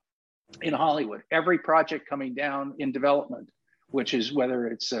Rooftop in Hollywood. Every project coming down in development, which is whether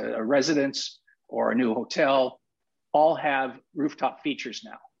it's a residence or a new hotel, all have rooftop features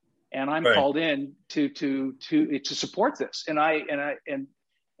now. And I'm called in to support this. And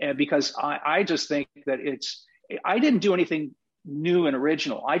because I just think that I didn't do anything new and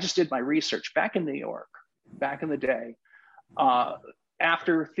original. I just did my research back in New York, back in the day.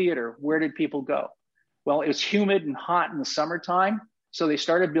 After theater, where did people go? Well, it was humid and hot in the summertime. So they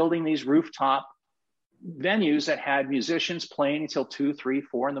started building these rooftop venues that had musicians playing until 2, 3,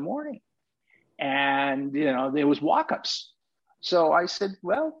 4 in the morning. And, there was walk-ups. So I said,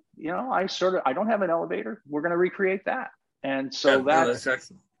 well, I don't have an elevator. We're going to recreate that. And so that's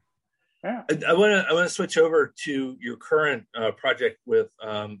excellent. Yeah. I want to switch over to your current project with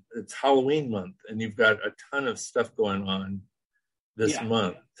it's Halloween month, and you've got a ton of stuff going on this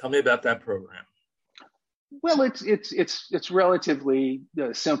month. Tell me about that program. Well, it's relatively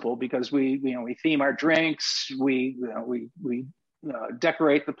simple because we theme our drinks, we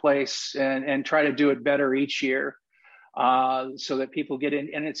decorate the place and try to do it better each year, so that people get in.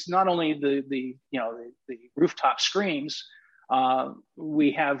 And it's not only the rooftop screens.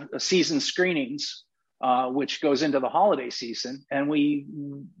 We have season screenings, which goes into the holiday season, and we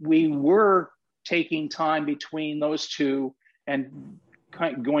were taking time between those two and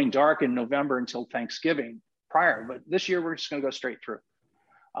going dark in November until Thanksgiving prior. But this year we're just going to go straight through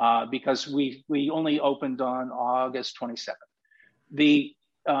because we only opened on August 27th.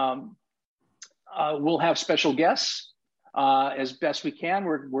 We'll have special guests as best we can.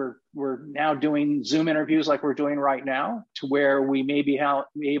 We're now doing Zoom interviews like we're doing right now, to where we may be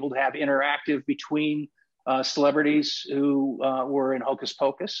able to have interactive between celebrities who were in Hocus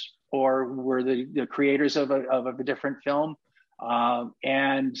Pocus or were the creators of a different film.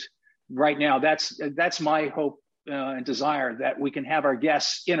 And right now, that's my hope and desire, that we can have our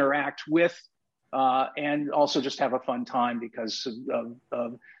guests interact with and also just have a fun time, because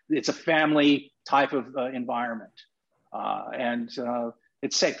of it's a family type of environment, and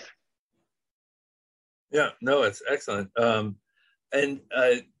it's safe. Yeah, no, it's excellent. And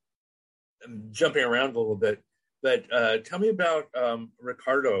I'm jumping around a little bit, but tell me about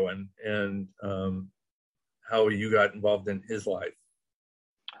Ricardo and how you got involved in his life.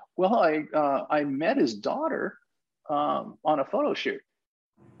 Well, I met his daughter on a photo shoot.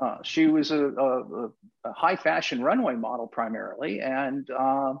 She was a high fashion runway model primarily, and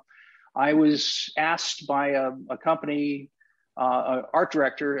I was asked by a company, art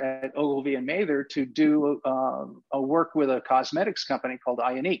director at Ogilvy and Mather, to do a work with a cosmetics company called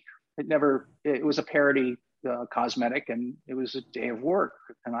Ionique. It was a parody cosmetic, and it was a day of work,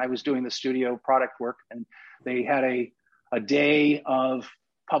 and I was doing the studio product work, and they had a day of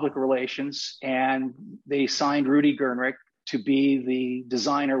public relations, and they signed Rudy Gernrich to be the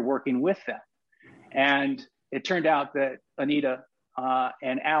designer working with them. And it turned out that Anita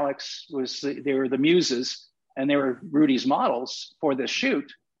and Alex they were the muses, and they were Rudy's models for this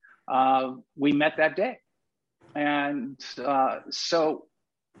shoot. We met that day. And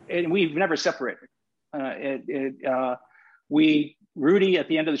and we've never separated. Rudy at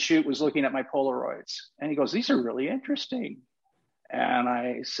the end of the shoot was looking at my Polaroids, and he goes, "These are really interesting." And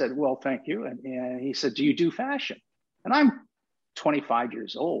I said, "Well, thank you." And he said, "Do you do fashion?" And I'm 25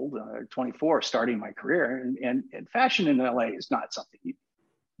 years old, 24, starting my career, and fashion in LA is not something you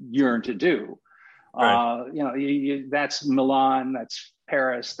yearn to do. Right. That's Milan, that's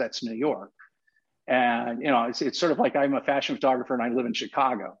Paris, that's New York. And, it's sort of like I'm a fashion photographer and I live in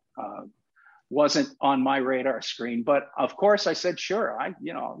Chicago. Wasn't on my radar screen, but of course I said, sure,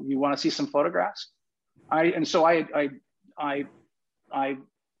 you want to see some photographs? So I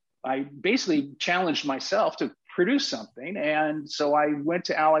basically challenged myself to produce something. And so I went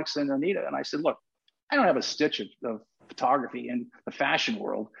to Alex and Anita and I said, look, I don't have a stitch of photography in the fashion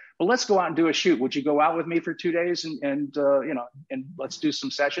world, but let's go out and do a shoot. Would you go out with me for 2 days and let's do some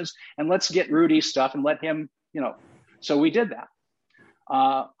sessions, and let's get Rudy's stuff and let him, so we did that.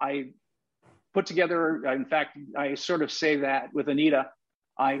 put together, in fact, I sort of say that with Anita,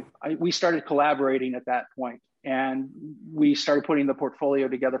 we started collaborating at that point, and we started putting the portfolio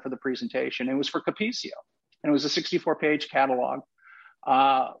together for the presentation. It was for Capicio, and it was a 64-page catalog.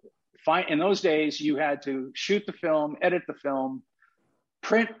 In those days, you had to shoot the film, edit the film,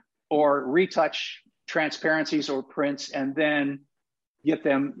 print or retouch transparencies or prints, and then get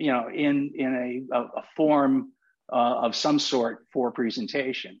them, in a form of some sort for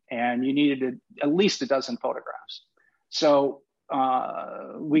presentation. And you needed at least a dozen photographs. So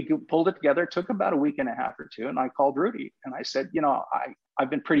we pulled it together. It took about a week and a half or two. And I called Rudy and I said, I've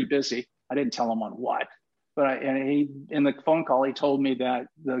been pretty busy. I didn't tell him on what, but in the phone call, he told me that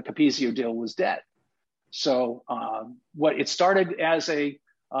the Capicio deal was dead. So what it started as a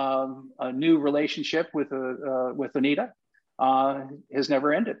new relationship with Anita has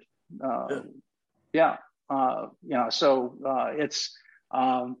never ended.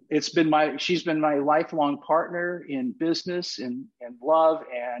 She's been my lifelong partner in business, in love,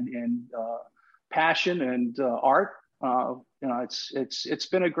 and in passion and art. It's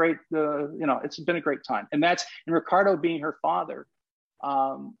been a great time. And Ricardo being her father,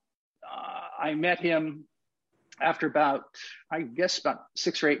 I met him after about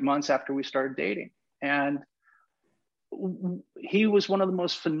 6 or 8 months after we started dating. And he was one of the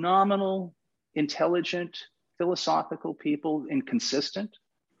most phenomenal, intelligent, philosophical people, and consistent.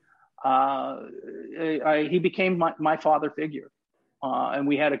 He became my father figure, and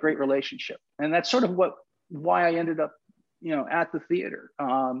we had a great relationship. And that's sort of why I ended up, at the theater.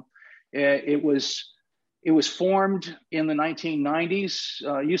 It was formed in the 1990s.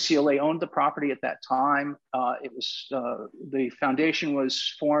 UCLA owned the property at that time. The foundation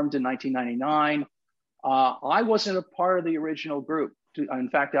was formed in 1999. I wasn't a part of the original group. In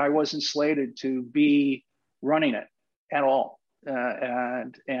fact, I wasn't slated to be running it at all.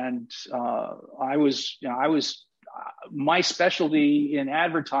 My specialty in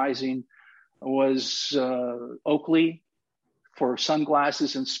advertising was Oakley for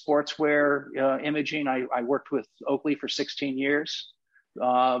sunglasses and sportswear imaging. I worked with Oakley for 16 years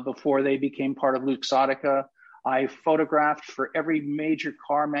before they became part of Luxottica. I photographed for every major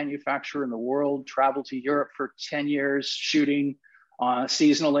car manufacturer in the world, traveled to Europe for 10 years, shooting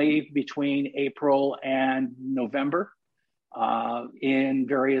seasonally between April and November in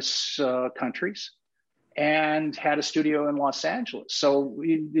various countries, and had a studio in Los Angeles. So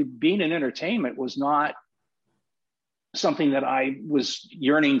being in entertainment was not something that I was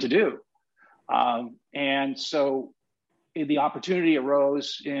yearning to do. And so the opportunity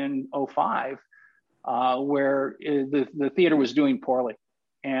arose in 2005, where the theater was doing poorly.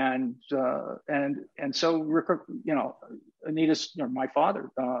 And so, Anita's, my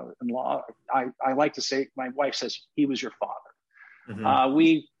father-in-law, I like to say, my wife says, he was your father. Mm-hmm.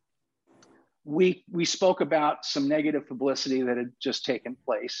 We spoke about some negative publicity that had just taken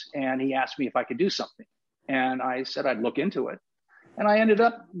place, and he asked me if I could do something. And I said I'd look into it. And I ended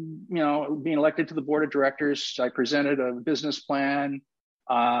up, being elected to the board of directors. I presented a business plan.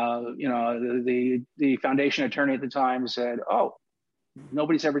 The foundation attorney at the time said, "Oh,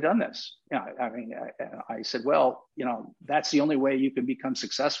 nobody's ever done this." I said, "Well, that's the only way you can become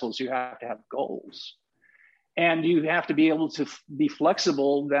successful is you have to have goals, and you have to be able to be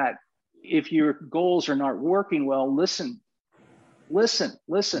flexible. That if your goals are not working well, listen,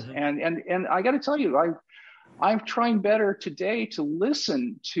 mm-hmm. and I got to tell you, I'm trying better today to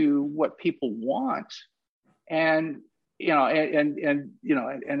listen to what people want, and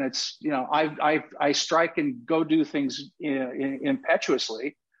it's, I strike and go do things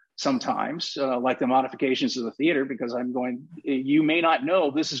impetuously sometimes, like the modifications of the theater, because I'm going, you may not know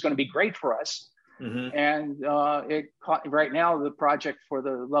this is going to be great for us. Mm-hmm. And right now, the project for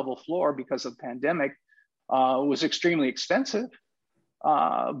the level floor, because of the pandemic, was extremely expensive.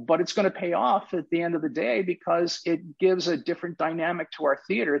 But it's going to pay off at the end of the day, because it gives a different dynamic to our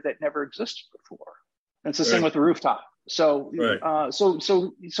theater that never existed before. And it's the same with the rooftop. So, right. So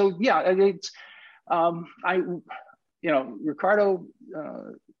yeah, it's, Ricardo.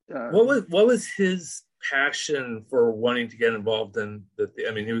 What was his passion for wanting to get involved in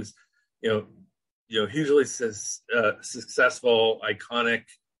I mean, he was, hugely successful, iconic.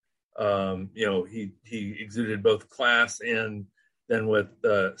 He exuded both class and then with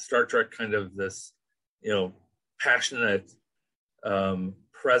Star Trek, kind of this, passionate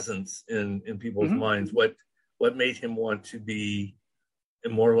presence in people's mm-hmm. minds. What made him want to be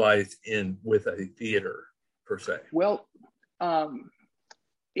immortalized with a theater per se? Well,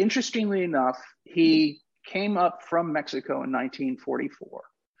 interestingly enough, he came up from Mexico in 1944,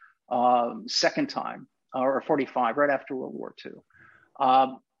 second time, or 45, right after World War II.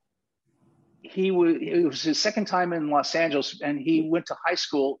 it was his second time in Los Angeles, and he went to high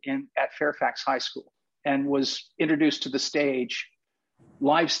school at Fairfax High School and was introduced to the stage,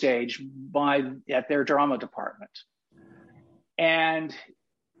 live stage, at their drama department. And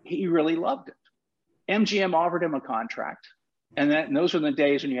he really loved it. MGM offered him a contract. And those were the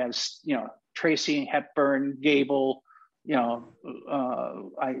days when you had, Tracy, Hepburn, Gable,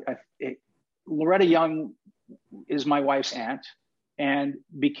 Loretta Young is my wife's aunt, and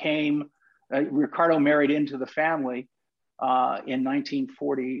became Ricardo married into the family in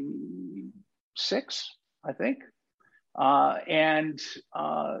 1946, I think.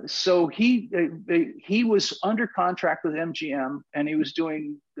 So he was under contract with MGM, and he was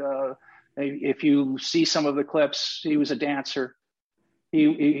doing, if you see some of the clips, he was a dancer.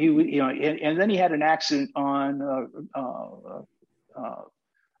 And then he had an accident on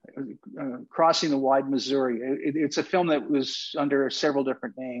Crossing the Wide Missouri. It's a film that was under several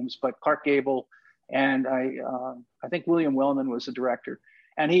different names, but Clark Gable and I think William Wellman was the director.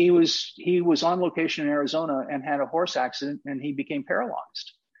 And he was on location in Arizona and had a horse accident, and he became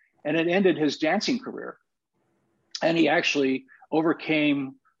paralyzed, and it ended his dancing career. And he actually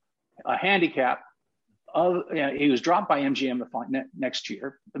overcame a handicap. He was dropped by MGM the next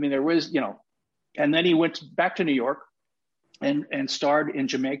year. I mean, there was, and then he went back to New York and starred in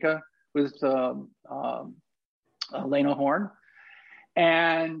Jamaica with Lena Horne.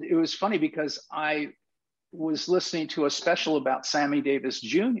 And it was funny because I was listening to a special about Sammy Davis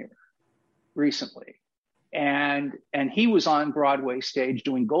Jr. recently. And he was on Broadway stage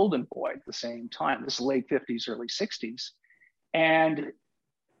doing Golden Boy at the same time. This is late 50s, early 60s. And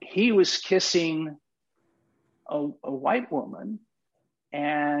he was kissing a white woman,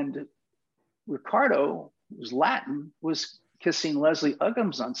 and Ricardo, who's Latin, was kissing Leslie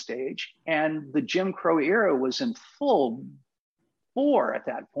Uggams on stage, and the Jim Crow era was in full bore at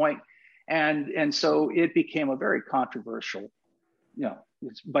that point, and so it became a very controversial,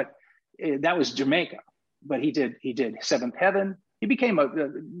 but that was Jamaica. But he did Seventh Heaven. He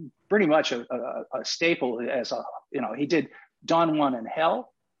became pretty much a staple as he did Don Juan in Hell,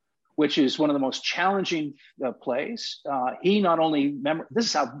 which is one of the most challenging plays. He not only this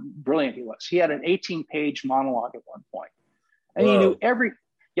is how brilliant he was. He had an 18-page monologue at one point, and Whoa. He knew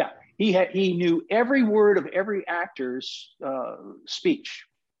he knew every word of every actor's speech,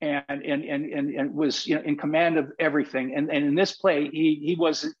 and was in command of everything. And in this play, he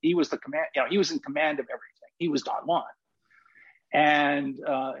was the command. He was in command of everything. He was Don Juan, and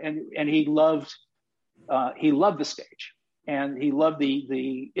he loved the stage. And he loved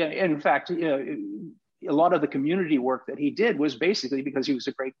in fact, a lot of the community work that he did was basically because he was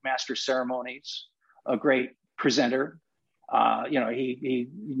a great master of ceremonies, a great presenter. He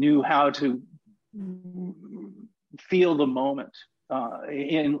knew how to feel the moment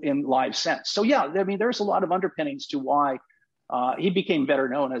in live sense. So yeah, I mean, there's a lot of underpinnings to why he became better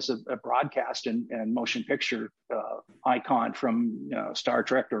known as a broadcast and motion picture icon from Star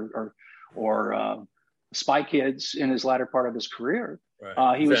Trek or Spy Kids in his latter part of his career. Right.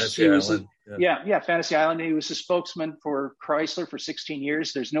 Fantasy Island. He was a spokesman for Chrysler for 16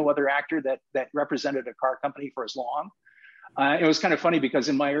 years. There's no other actor that represented a car company for as long. It was kind of funny because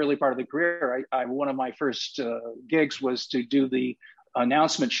in my early part of the career, one of my first gigs was to do the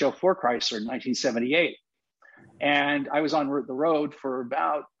announcement show for Chrysler in 1978. And I was on the road for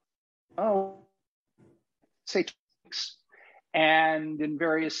about, say 2 weeks. And in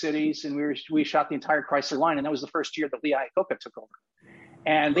various cities, and we shot the entire Chrysler line, and that was the first year that Lee Iacocca took over,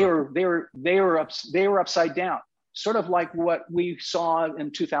 and they were upside down, sort of like what we saw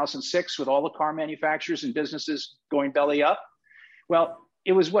in 2006 with all the car manufacturers and businesses going belly up. Well,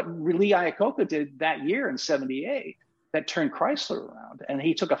 it was what Lee Iacocca did that year in '78 that turned Chrysler around, and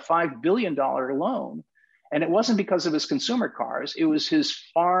he took a $5 billion loan, and it wasn't because of his consumer cars; it was his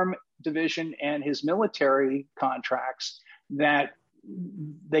farm division and his military contracts that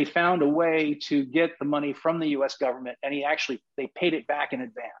they found a way to get the money from the U.S. government, and they paid it back in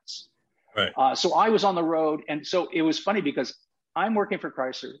advance. Right. So I was on the road, and so it was funny because I'm working for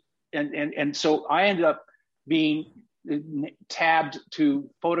Chrysler, and so I ended up being tabbed to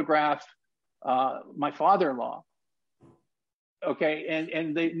photograph my father-in-law. Okay,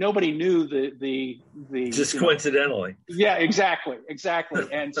 and nobody knew the just coincidentally. Yeah, exactly, and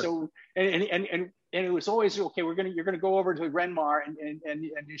so and it was always okay. You're gonna go over to Renmar and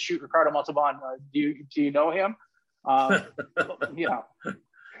shoot Ricardo Montalban. Do you know him? I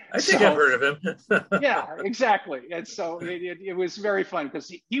think I've heard of him. Yeah, exactly. And so it was very fun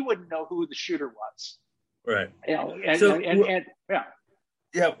because he wouldn't know who the shooter was. Right. Yeah.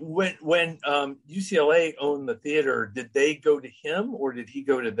 Yeah, when UCLA owned the theater, did they go to him or did he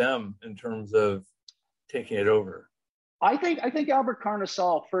go to them in terms of taking it over? I think Albert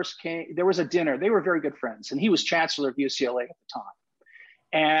Carnesal first came. There was a dinner. They were very good friends, and he was chancellor of UCLA at the time.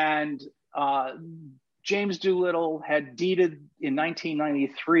 And James Doolittle had deeded in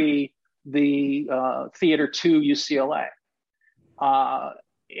 1993 the theater to UCLA,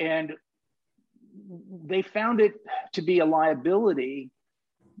 and they found it to be a liability.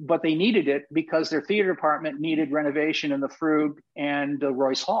 But they needed it because their theater department needed renovation in the Frug and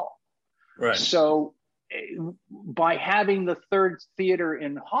Royce Hall. Right. So by having the third theater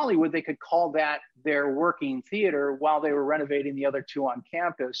in Hollywood, they could call that their working theater while they were renovating the other two on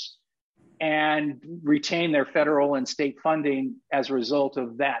campus and retain their federal and state funding as a result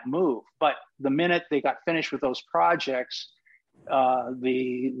of that move. But the minute they got finished with those projects,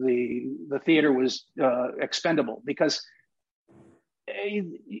 the theater was expendable because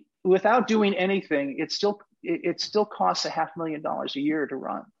without doing anything, it still costs $500,000 a year to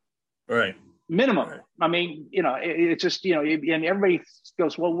run. Right. Minimum. Right. I mean, it's just, and everybody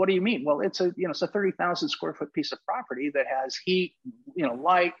goes, well, what do you mean? Well, it's a 30,000 square foot piece of property that has heat,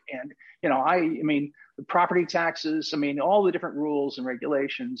 light, and, I mean, the property taxes, I mean, all the different rules and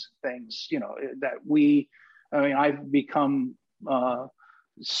regulations, things, that I've become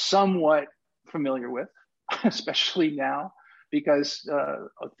somewhat familiar with, especially now, because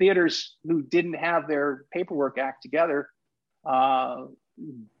theaters who didn't have their paperwork act together are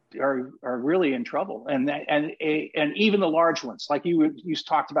really in trouble, and even the large ones, like you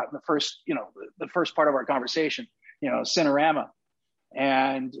talked about in the first part of our conversation, Cinerama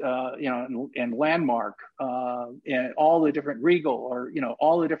and and Landmark and all the different Regal, or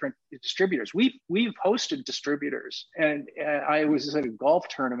all the different distributors. We've hosted distributors, and I was at a golf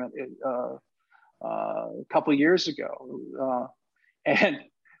tournament a couple of years ago, and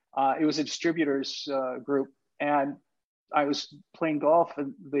it was a distributors group, and I was playing golf,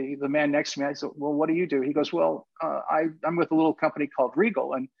 and the man next to me, I said, well, what do you do? He goes, well, I'm with a little company called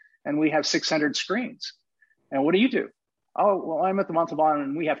Regal, and we have 600 screens. And what do you do? Oh, well, I'm at the Montalbán,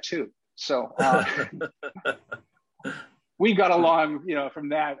 and we have 2. So we got along, from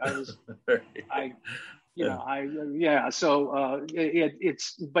that. So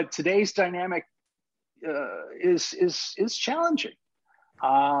but today's dynamic is challenging.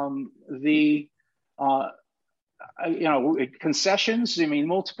 Concessions. I mean,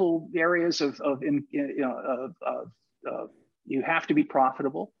 multiple areas of you have to be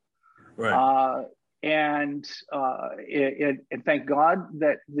profitable, right? And thank God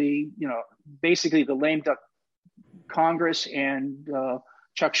that basically the lame duck Congress and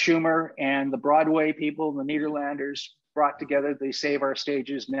Chuck Schumer and the Broadway people, the Nederlanders, brought together the Save Our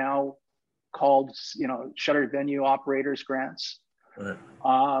Stages, now called Shuttered Venue Operators Grants. Right.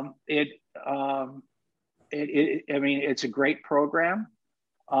 It's a great program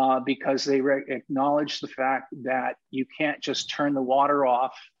because they acknowledge the fact that you can't just turn the water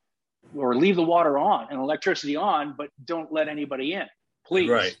off or leave the water on and electricity on, but don't let anybody in, please.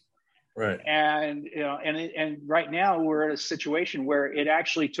 Right. And and right now we're at a situation where it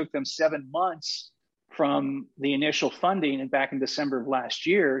actually took them 7 months from the initial funding and back in December of last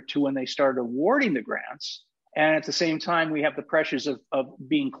year to when they started awarding the grants. And at the same time, we have the pressures of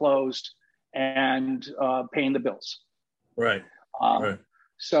being closed and paying the bills. Right. Right.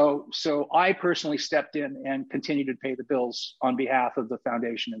 So I personally stepped in and continued to pay the bills on behalf of the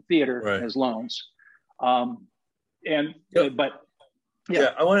foundation and theater as loans. I want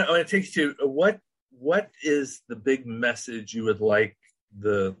to take you to what is the big message you would like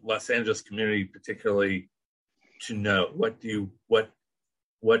the Los Angeles community particularly to know? What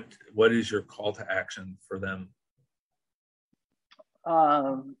is your call to action for them?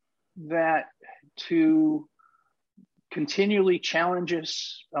 That to continually challenge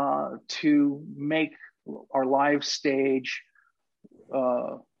us to make our live stage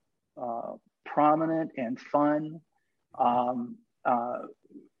prominent and fun.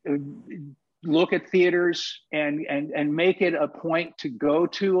 Look at theaters and make it a point to go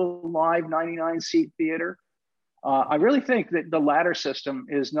to a live 99-seat theater. I really think that the ladder system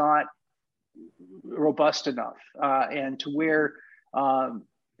is not robust enough, and to where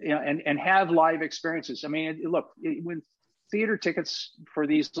and have live experiences. I mean, look, when theater tickets for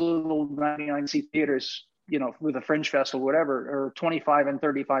these little 99-seat theaters, with a Fringe Festival, whatever, are $25 and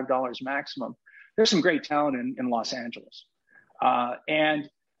 $35 maximum. There's some great talent in Los Angeles, and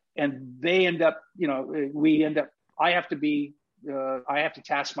they end up, I have to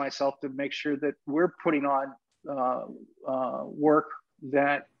task myself to make sure that we're putting on work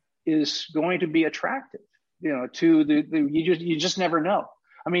that is going to be attractive, to you just never know.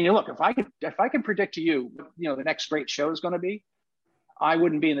 I mean, look, if I could predict to you, the next great show is going to be, I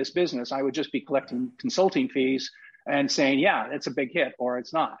wouldn't be in this business. I would just be collecting consulting fees and saying, yeah, it's a big hit or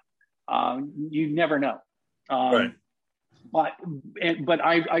it's not. You never know. Right. But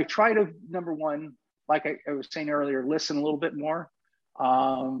I try to, number one, like I was saying earlier, listen a little bit more.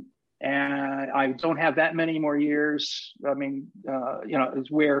 And I don't have that many more years. I mean,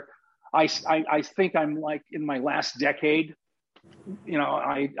 it's where I think I'm like in my last decade.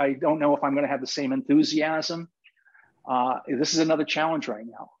 I don't know if I'm going to have the same enthusiasm. This is another challenge right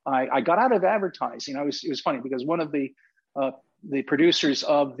now. I got out of advertising. It was funny because one of the producers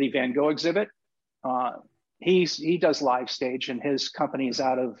of the Van Gogh exhibit, he does live stage, and his company is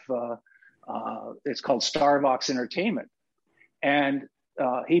out of it's called Starvox Entertainment, and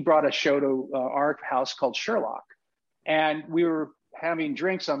he brought a show to our house called Sherlock, and we were having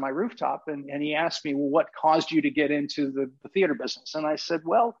drinks on my rooftop, and he asked me, well, what caused you to get into the theater business? And I said,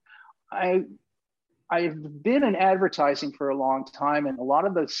 well, I've been in advertising for a long time, and a lot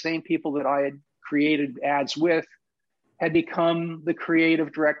of the same people that I had created ads with had become the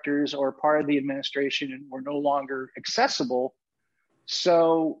creative directors or part of the administration and were no longer accessible.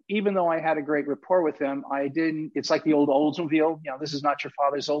 So even though I had a great rapport with them, it's like the old Oldsmobile, this is not your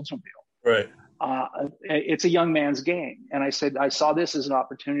father's Oldsmobile. Right. It's a young man's game. And I said, I saw this as an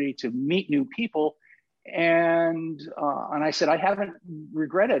opportunity to meet new people. And I said, I haven't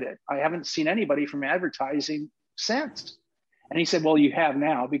regretted it. I haven't seen anybody from advertising since. And he said, well, you have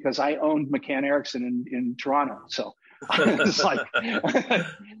now, because I owned McCann Erickson in Toronto. So it's like,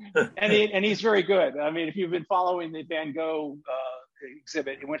 and he's very good. I mean, if you've been following the Van Gogh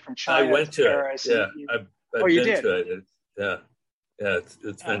exhibit, it went from China I went to Paris. Yeah, I've you been did? to it. Yeah,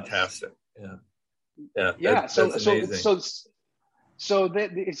 it's fantastic. Yeah. That's amazing.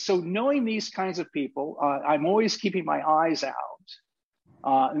 So knowing these kinds of people, I'm always keeping my eyes out.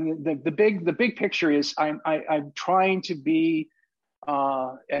 The big picture is I'm trying to be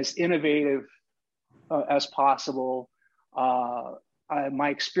as innovative as possible. My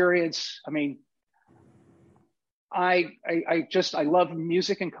experience, I mean, I love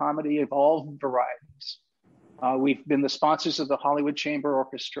music and comedy of all varieties. We've been the sponsors of the Hollywood Chamber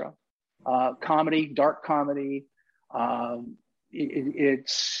Orchestra, comedy, dark comedy.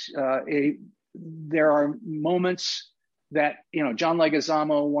 There are moments that, John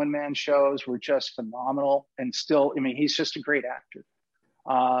Leguizamo one-man shows were just phenomenal, and still, I mean, he's just a great actor.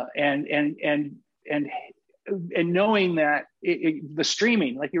 And knowing that the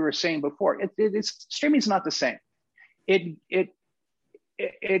streaming, like you were saying before, streaming's not the same.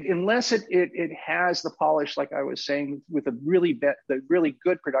 Unless it has the polish, like I was saying, with the really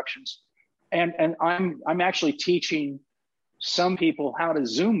good productions, and I'm actually teaching some people how to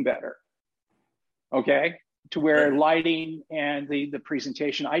Zoom better. Okay, to where lighting and the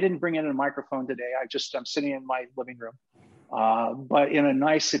presentation. I didn't bring in a microphone today. I'm sitting in my living room, but in a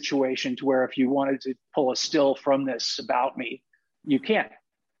nice situation to where if you wanted to pull a still from this about me, you can.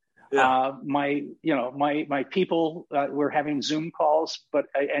 Yeah. My people were having Zoom calls,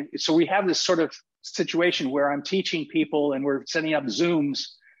 and so we have this sort of situation where I'm teaching people and we're setting up Zooms.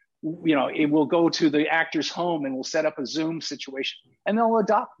 It will go to the actor's home and we'll set up a Zoom situation, and they'll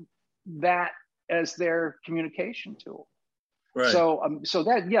adopt that as their communication tool. Right. So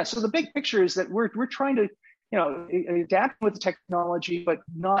the big picture is that we're trying to, adapt with the technology, but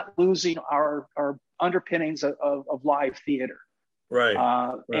not losing our underpinnings of live theater. Right.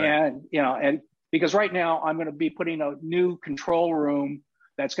 Right. And because right now I'm going to be putting a new control room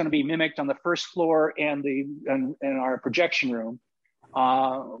that's going to be mimicked on the first floor and our projection room.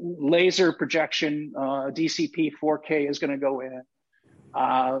 Laser projection, DCP 4K is going to go in.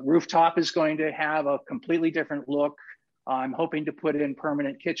 Rooftop is going to have a completely different look. I'm hoping to put in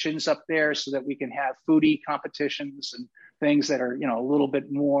permanent kitchens up there so that we can have foodie competitions and things that are, a little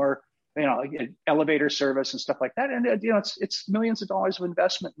bit more, elevator service and stuff like that. And, it's millions of dollars of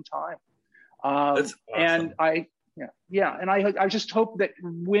investment and time. That's awesome. And I just hope that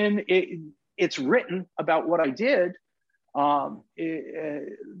when it's written about what I did,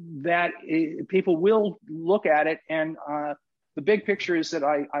 people will look at it. And the big picture is that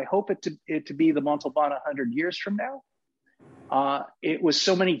I hope it to be the Montalban 100 years from now. It was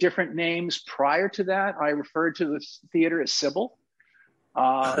so many different names prior to that. I referred to the theater as Sybil,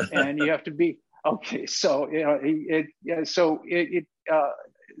 and you have to be okay. So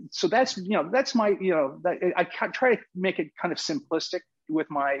so that's my I try to make it kind of simplistic with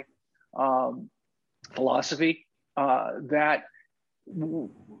my philosophy. That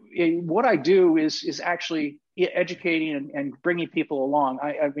what I do is actually educating and bringing people along.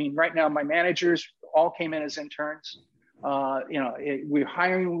 I mean, right now my managers all came in as interns. we're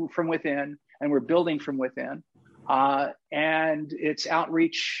hiring from within and we're building from within. And it's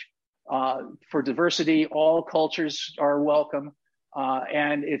outreach for diversity. All cultures are welcome.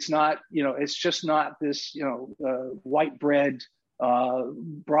 And it's not, it's just not this, white bread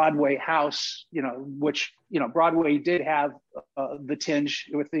Broadway house, which, Broadway did have the tinge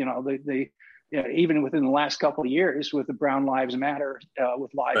with, even within the last couple of years with the Brown Lives Matter,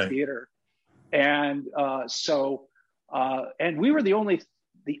 with live theater. And and we were the only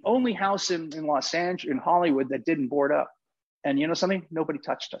house in Los Angeles, in Hollywood, that didn't board up. And you know something? Nobody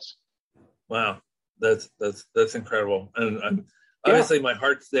touched us. Wow. That's incredible. And obviously my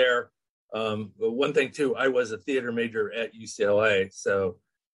heart's there. But one thing too, I was a theater major at UCLA. So,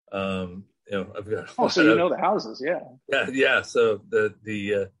 I've got, so the houses. Yeah. Yeah. So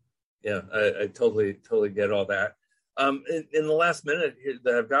I totally get all that. In the last minute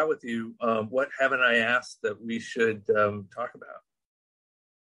that I've got with you, what haven't I asked that we should talk about?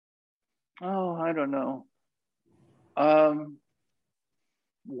 Oh, I don't know.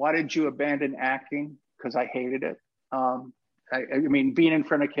 Why did you abandon acting? Because I hated it. I mean, being in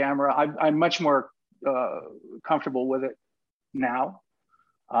front of camera, I'm much more comfortable with it now.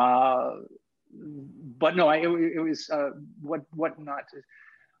 But no, it was what not.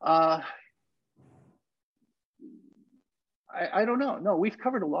 I don't know. No, we've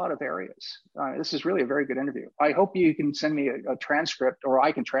covered a lot of areas. This is really a very good interview. I hope you can send me a transcript, or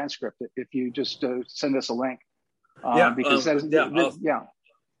I can transcript it if you just send us a link. Because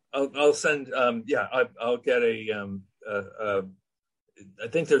I'll send. I'll get I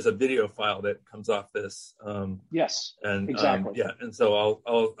think there's a video file that comes off this. Yes. And exactly. And so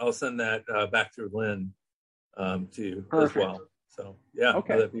I'll send that back through Lynn to you as well. So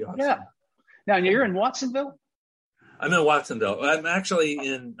okay, that'd be awesome. Yeah. Now you're in Watsonville. I'm in Watsonville. I'm actually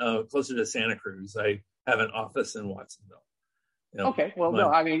in closer to Santa Cruz. I have an office in Watsonville. Okay. Well, no,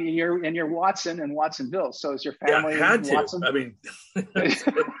 I mean, you're Watson and Watsonville. So is your family? Yeah, had to. Watson? I mean, if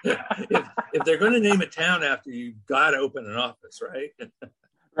they're going to name a town after you, got to open an office, right?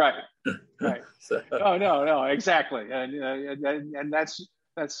 Right. So. Oh, no, exactly. And that's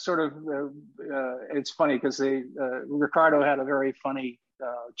sort of, it's funny because Ricardo had a very funny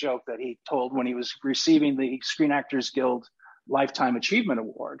joke that he told when he was receiving the Screen Actors Guild Lifetime Achievement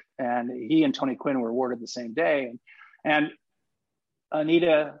Award. And he and Tony Quinn were awarded the same day. And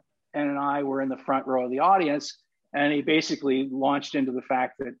Anita and I were in the front row of the audience, and he basically launched into the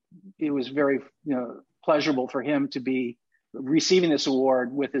fact that it was very, pleasurable for him to be receiving this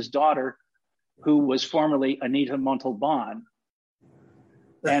award with his daughter, who was formerly Anita Montalban,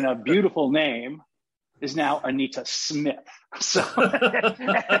 and a beautiful name is now Anita Smith. So,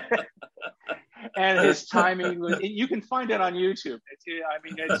 and his timing was, you can find it on YouTube.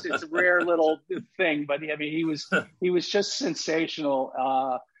 It's a rare little thing, but he was just sensational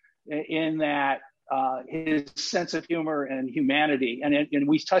in that his sense of humor and humanity. And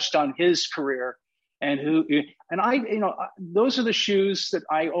we touched on his career and those are the shoes that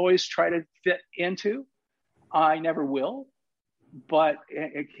I always try to fit into. I never will, but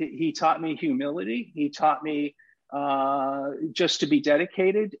he taught me humility. He taught me just to be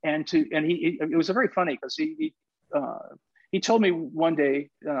dedicated it was very funny because he told me one day,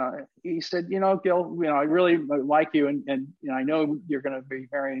 he said, Gil, I really like you. And I know you're going to be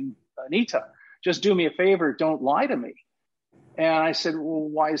marrying Anita. Just do me a favor. Don't lie to me. And I said, well,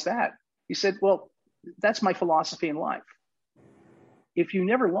 why is that? He said, well, that's my philosophy in life. If you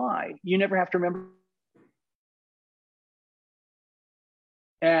never lie, you never have to remember.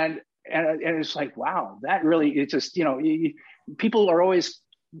 And it's like, wow, that really, it's just, people are always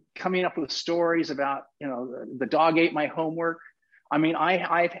coming up with stories about, the dog ate my homework. I mean,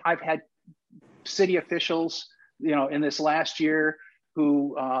 I've had city officials, in this last year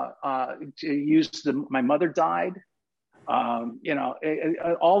who used my mother died,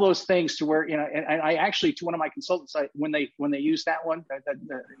 all those things to where, and I actually, to one of my consultants, when they used that one,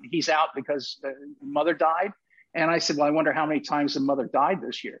 he's out because the mother died. And I said, well, I wonder how many times the mother died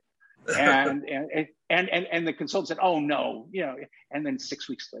this year. And the consultant said, oh no, and then 6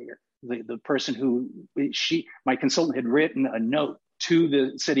 weeks later, the person my consultant had written a note to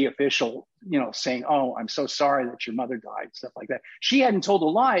the city official, saying, oh, I'm so sorry that your mother died, stuff like that. She hadn't told a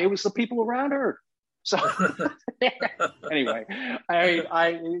lie. It was the people around her. So anyway,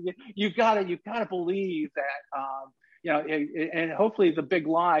 you've got to believe that, and hopefully the big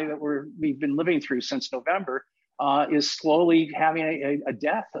lie that we've been living through since November is slowly having a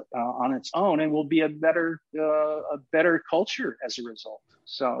death on its own, and will be a better culture as a result.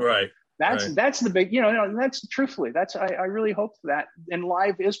 So that's the big, that's truthfully, I really hope that, and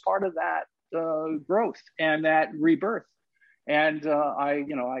live is part of that. growth and that rebirth. And I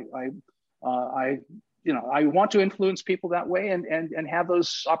want to influence people that way and have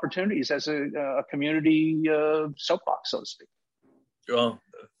those opportunities as a community soapbox, so to speak. Well,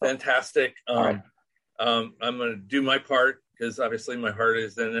 fantastic. Right. I'm going to do my part because obviously my heart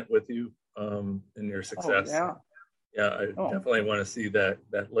is in it with you in your success. Oh, yeah. I definitely want to see that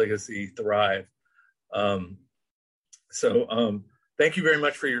legacy thrive. So thank you very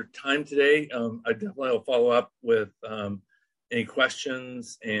much for your time today. I definitely will follow up with any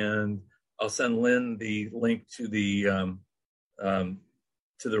questions, and I'll send Lynn the link to the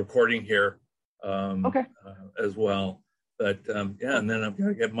recording here as well. But and then I'm going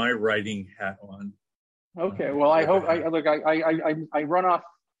to get my writing hat on. Okay. Well, I hope I run off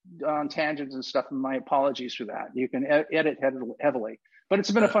on tangents and stuff, and my apologies for that. You can edit heavily, but it's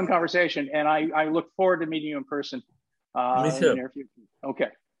been a fun conversation, and I look forward to meeting you in person. Me too. In the near future. Okay.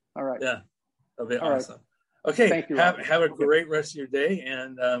 All right. Yeah, that'll be All awesome. Right. Okay. Thank you. Have a great rest of your day,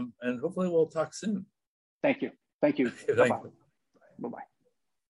 and hopefully we'll talk soon. Thank you. Thank you. Okay, Bye-bye. Bye-bye.